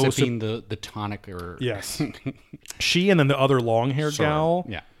 Is she sipping the tonic or... Yes. She and then the other long-haired gal,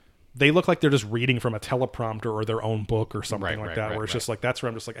 yeah, they look like they're just reading from a teleprompter or their own book or something where it's just like, that's where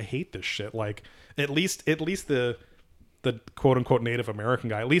I'm just like, I hate this shit. Like, at least the quote-unquote Native American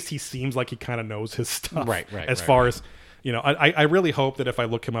guy, at least he seems like he kind of knows his stuff. As far as, you know, I really hope that if I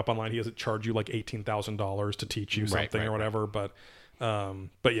look him up online, he doesn't charge you like $18,000 to teach you something or whatever. But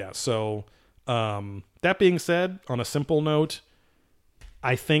yeah, so that being said, on a simple note,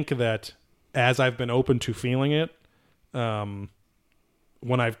 I think that as I've been open to feeling it,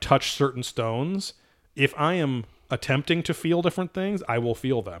 when I've touched certain stones, if I am attempting to feel different things, I will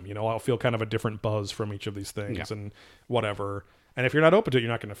feel them. You know, I'll feel kind of a different buzz from each of these things and whatever. And if you're not open to it,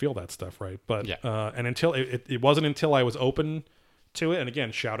 you're not going to feel that stuff, right? But and until it wasn't until I was open to it, and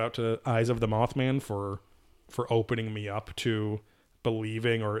again, shout out to Eyes of the Mothman for opening me up to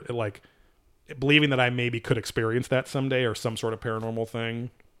believing or like believing that I maybe could experience that someday or some sort of paranormal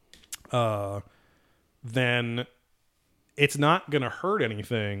thing, then it's not going to hurt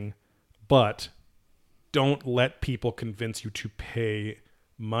anything, but don't let people convince you to pay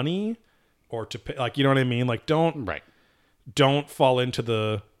money or to pay, like, you know what I mean? Like, don't fall into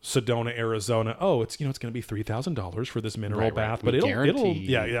the Sedona, Arizona. Oh, it's going to be $3,000 for this mineral bath, but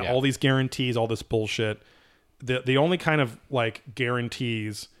it'll all these guarantees, all this bullshit. The only kind of like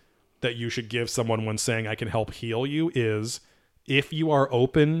guarantees that you should give someone when saying I can help heal you is if you are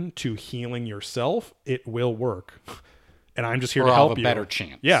open to healing yourself, it will work. And I'm just here to help you. A better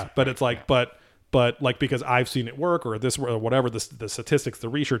chance. Yeah, but it's like, but like, because I've seen it work or this or whatever, the statistics, the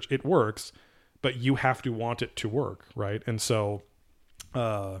research, it works, but you have to want it to work, right? And so,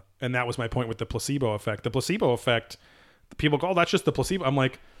 and that was my point with the placebo effect. The placebo effect, people go, oh, that's just the placebo. I'm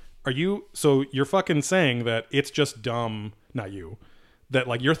like, so you're fucking saying that it's just dumb, not you, that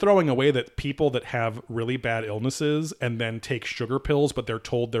like you're throwing away that people that have really bad illnesses and then take sugar pills, but they're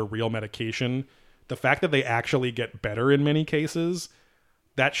told they're real medication. The fact that they actually get better in many cases,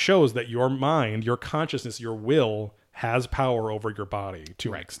 that shows that your mind, your consciousness, your will has power over your body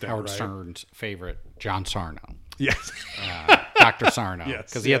to an extent. Howard Stern's favorite, John Sarno. Yes. Dr. Sarno. Yes.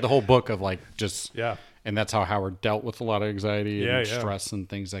 Because he had the whole book of like just... Yeah. And that's how Howard dealt with a lot of anxiety and stress and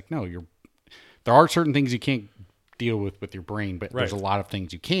things like, no, there are certain things you can't deal with your brain, but there's a lot of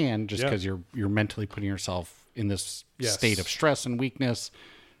things you can just because you're mentally putting yourself in this state of stress and weakness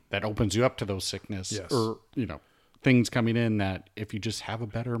that opens you up to those sickness or, you know, things coming in that if you just have a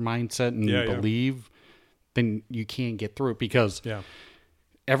better mindset and believe, then you can get through it because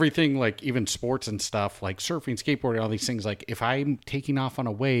everything, like even sports and stuff like surfing, skateboarding, all these things, like if I'm taking off on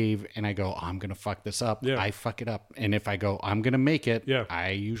a wave and I go, oh, I'm going to fuck this up, I fuck it up. And if I go, I'm going to make it, I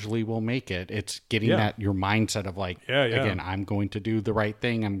usually will make it. It's getting that your mindset of like, again, I'm going to do the right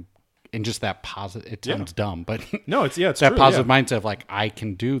thing. And just that positive, it sounds dumb, but no, it's that true, positive mindset of like, I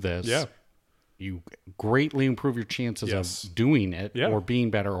can do this. Yeah. You greatly improve your chances of doing it or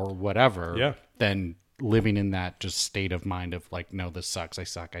being better or whatever than living in that just state of mind of like, no, this sucks. I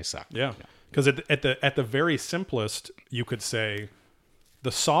suck. Yeah. Because at the very simplest, you could say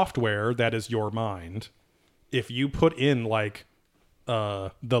the software that is your mind, if you put in like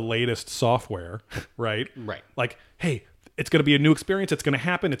the latest software, right? Right. Like, hey, it's going to be a new experience. It's going to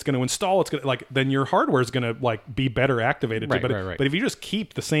happen. It's going to install. It's going to like, then your hardware is going to like be better activated. But if you just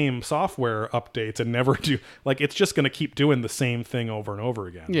keep the same software updates and never do, like, it's just going to keep doing the same thing over and over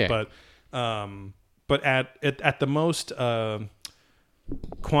again. Yeah. But at the most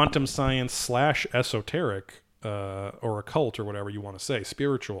quantum science / esoteric or occult or whatever you want to say,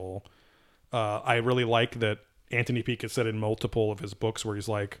 spiritual, I really like that Anthony Peake has said in multiple of his books where he's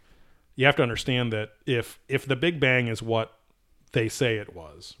like, you have to understand that if the Big Bang is what they say it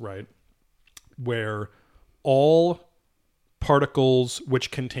was, right, where all particles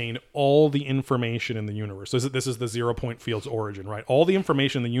which contain all the information in the universe, this is the 0-point field's origin, right? All the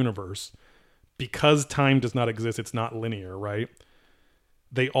information in the universe, because time does not exist, it's not linear, right?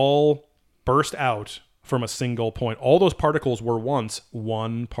 they all burst out from a single point. All those particles were once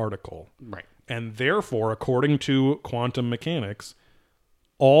one particle. Right. And therefore, according to quantum mechanics,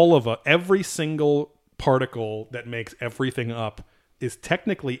 every single particle that makes everything up is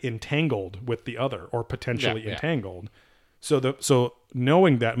technically entangled with the other, or potentially entangled. So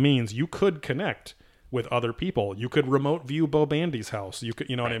knowing that means you could connect with other people. You could remote view Bo Bandy's house. You could,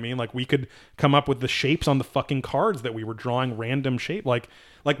 you know what I mean? Like, we could come up with the shapes on the fucking cards that we were drawing, random shape. Like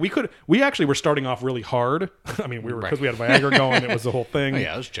we actually were starting off really hard. I mean, we were, because we had Viagra going. It was the whole thing. Oh,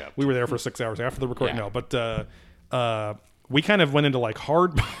 yeah, it was chopped. We were there for 6 hours after the recording. No, but we kind of went into like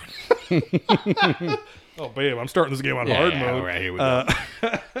hard mode. Oh, babe, I'm starting this game on hard mode. All right, here we go.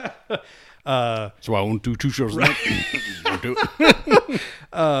 So I won't do 2 shows a night. Won't do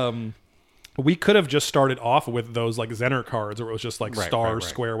it. We could have just started off with those like Zener cards, where it was just like star,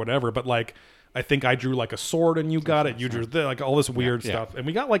 square, whatever. But like, I think I drew like a sword and you got it. You drew like all this weird stuff, and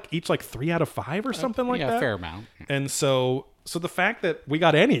we got like each like 3 out of 5 or something like that. Yeah, fair amount. And so the fact that we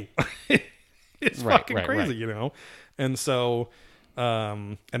got any, it's fucking crazy, you know. And so,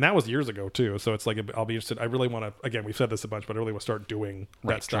 and that was years ago too. So it's like, I'll be interested. I really want to. Again, we've said this a bunch, but I really want to start doing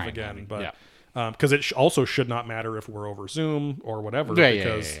that stuff again. But because it also should not matter if we're over Zoom or whatever.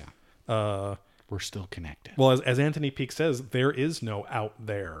 Because we're still connected. Well, as Anthony Peake says, there is no out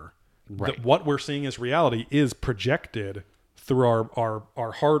there. Right. What we're seeing as reality is projected through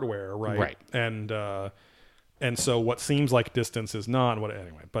our hardware, right? Right. And so what seems like distance is not.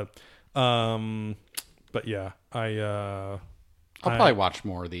 Anyway, but yeah, I'll probably watch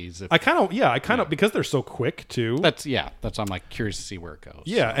more of these. I kind of because they're so quick too. That's I'm like curious to see where it goes.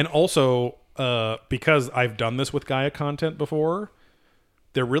 Yeah, and also because I've done this with Gaia content before.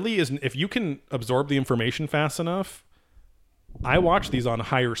 There really isn't. If you can absorb the information fast enough, I watch these on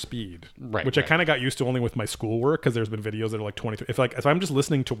higher speed, which I kind of got used to only with my schoolwork, because there's been videos that are like 23. If I'm just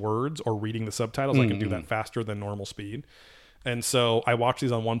listening to words or reading the subtitles, I can do that faster than normal speed. And so I watched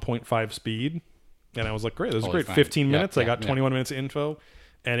these on 1.5 speed, and I was like, great, this is great. Fine. 15 minutes. I got 21 minutes of info,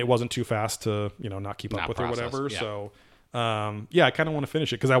 and it wasn't too fast to not keep up with process, or whatever. Yeah. So I kind of want to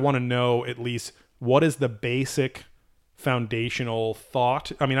finish it because I want to know at least what is the basic foundational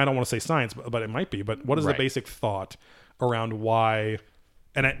thought. I mean, I don't want to say science, but it might be. But what is the basic thought around why?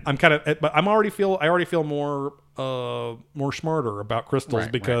 And I already feel more smarter about crystals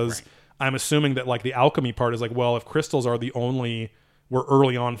because I'm assuming that like the alchemy part is like, well, if crystals are were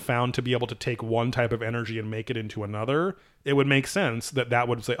early on found to be able to take one type of energy and make it into another, it would make sense that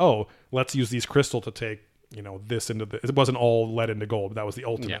would say, oh, let's use these crystal to take this into the. It wasn't all lead into gold. That was the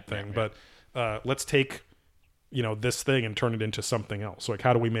ultimate thing. But let's take this thing and turn it into something else. So like,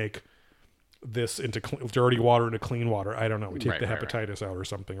 how do we make this into dirty water into clean water? I don't know. We take the hepatitis out or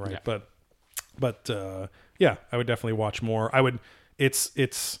something, right? Yeah. But I would definitely watch more.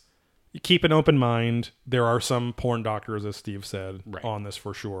 It's keep an open mind. There are some porn doctors, as Steve said, on this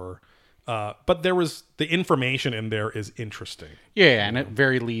for sure. But the information in there is interesting. Yeah, and at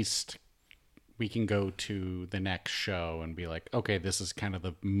very least, we can go to the next show and be like, okay, this is kind of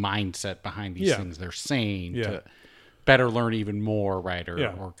the mindset behind these things they're saying to better learn even more, right?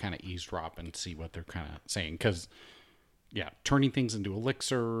 Or kind of eavesdrop and see what they're kind of saying. Because, turning things into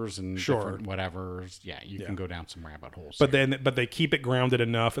elixirs and different whatevers, you can go down some rabbit holes. But but they keep it grounded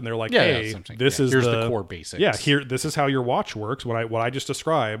enough, and they're like, hey, this is here's the core basics. Yeah, this is how your watch works. What I just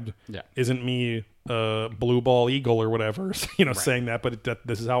described isn't me blue ball eagle or whatever, saying that, but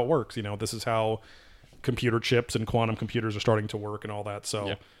this is how it works. This is how computer chips and quantum computers are starting to work and all that.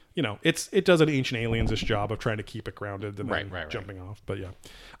 So, it does an Ancient Aliens-ish job of trying to keep it grounded and then jumping off. But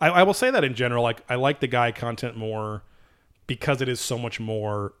I will say that in general, like I like the Gaia content more because it is so much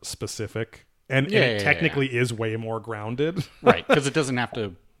more specific and it technically is way more grounded. Right, because it doesn't have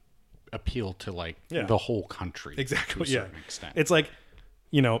to appeal to like the whole country. Exactly, to a certain extent. It's like,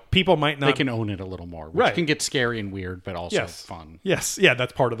 people might not... They can own it a little more, which can get scary and weird, but also fun. Yes, yeah,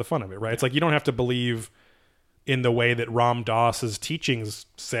 that's part of the fun of it, right? It's like you don't have to believe in the way that Ram Dass's teachings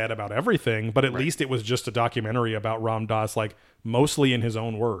said about everything, but at least it was just a documentary about Ram Dass, like, mostly in his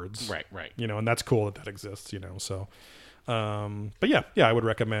own words. Right. And that's cool that exists, so... but I would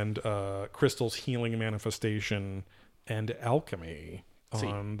recommend Crystal's Healing Manifestation and Alchemy.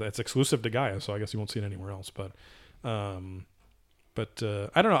 That's exclusive to Gaia, so I guess you won't see it anywhere else, but... I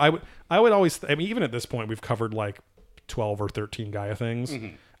don't know. I would always, even at this point, we've covered like 12 or 13 Gaia things.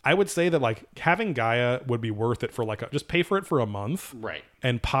 Mm-hmm. I would say that like having Gaia would be worth it for like just pay for it for a month, right?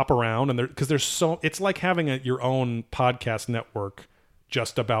 And pop around because it's like having your own podcast network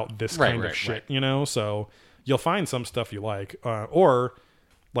just about this kind of shit, So you'll find some stuff you like, or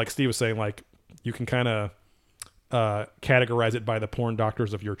like Steve was saying, like you can kind of categorize it by the porn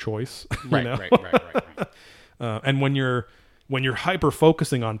doctors of your choice. Right, right. And when you're hyper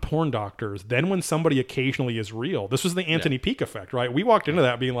focusing on porn doctors, then when somebody occasionally is real, this was the Anthony Peak effect, right? We walked into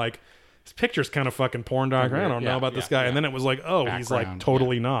that being like, this picture's kind of fucking porn doctor. I don't know about this guy. And then it was like, oh, he's like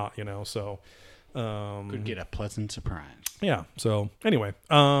totally not, so. Could get a pleasant surprise. Yeah. So anyway,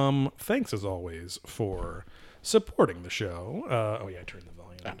 thanks as always for supporting the show. I turned the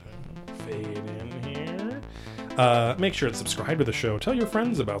volume down. Fade in here. Make sure to subscribe to the show. Tell your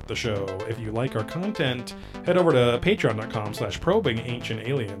friends about the show. If you like our content, head over to patreon.com/probing ancient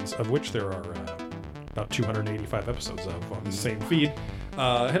aliens, of which there are about 285 episodes of on the same feed.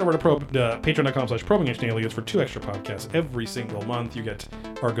 Head over to patreon.com/probing ancient aliens for 2 extra podcasts every single month. You get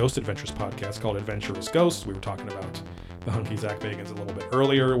our Ghost Adventures podcast called Adventurous Ghosts. We were talking about the hunky Zach Bagans a little bit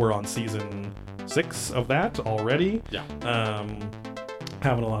earlier. We're on season 6 of that already. Yeah.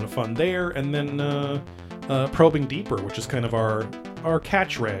 Having a lot of fun there. And then Probing Deeper, which is kind of our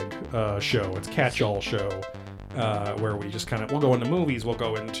catch rag show. It's catch-all show where we just we'll go into movies, we'll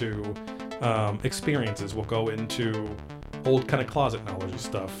go into experiences, we'll go into old kind of closet knowledge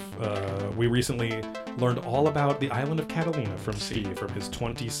stuff. We recently learned all about the island of Catalina from Steve, from his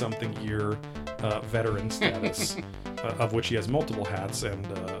 20-something year veteran status, of which he has multiple hats and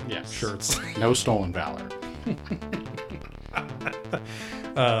shirts. No stolen valor.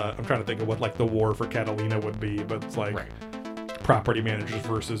 I'm trying to think of what like the war for Catalina would be, but it's like property managers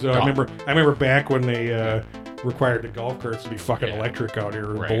versus. I remember back when they required the golf carts to be fucking electric out here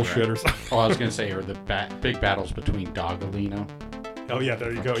or bullshit or something. Oh, I was gonna say, or the big battles between Dogolino. Oh yeah,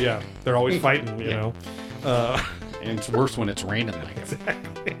 there you go. Yeah, they're always fighting, you know. And it's worse when it's raining.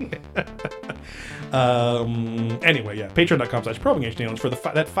 Exactly. Anyway, patreon.com/probing ancient aliens for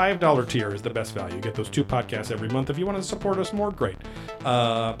that $5 tier is the best value. You get those 2 podcasts every month. If you want to support us more, great.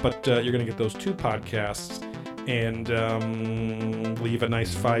 But you're going to get those 2 podcasts and leave a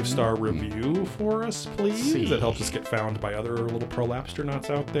nice 5-star review for us, please. It helps us get found by other little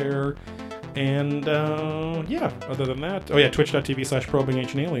prolapsternauts out there. And other than that, twitch.tv/probing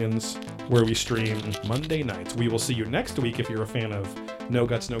ancient aliens, where we stream Monday nights. We will see you next week if you're a fan of No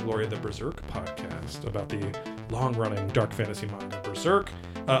Guts, No Glory, the Berserk podcast about the long-running dark fantasy manga Berserk.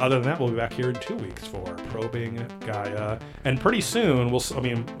 Other than that, we'll be back here in 2 weeks for Probing Gaia. And pretty soon,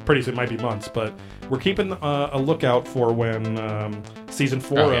 pretty soon, might be months, but we're keeping a lookout for when season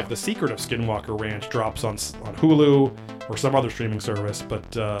 4 of The Secret of Skinwalker Ranch drops on Hulu or some other streaming service, but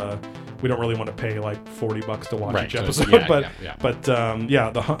we don't really want to pay like $40 to watch each episode.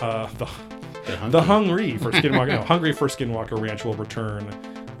 The Hungry for Skinwalker, Hungry for Skinwalker Ranch will return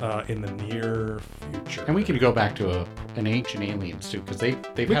in the near future. And we could go back to an Ancient Aliens too, because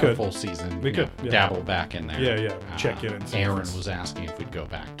they've had a full season. We could dabble back in there. Yeah. Check in and see. Aaron was asking if we'd go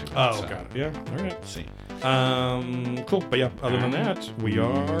back to it. Oh, got it. Yeah. All right. Let's see. Cool. But other than that, we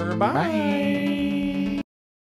are bye.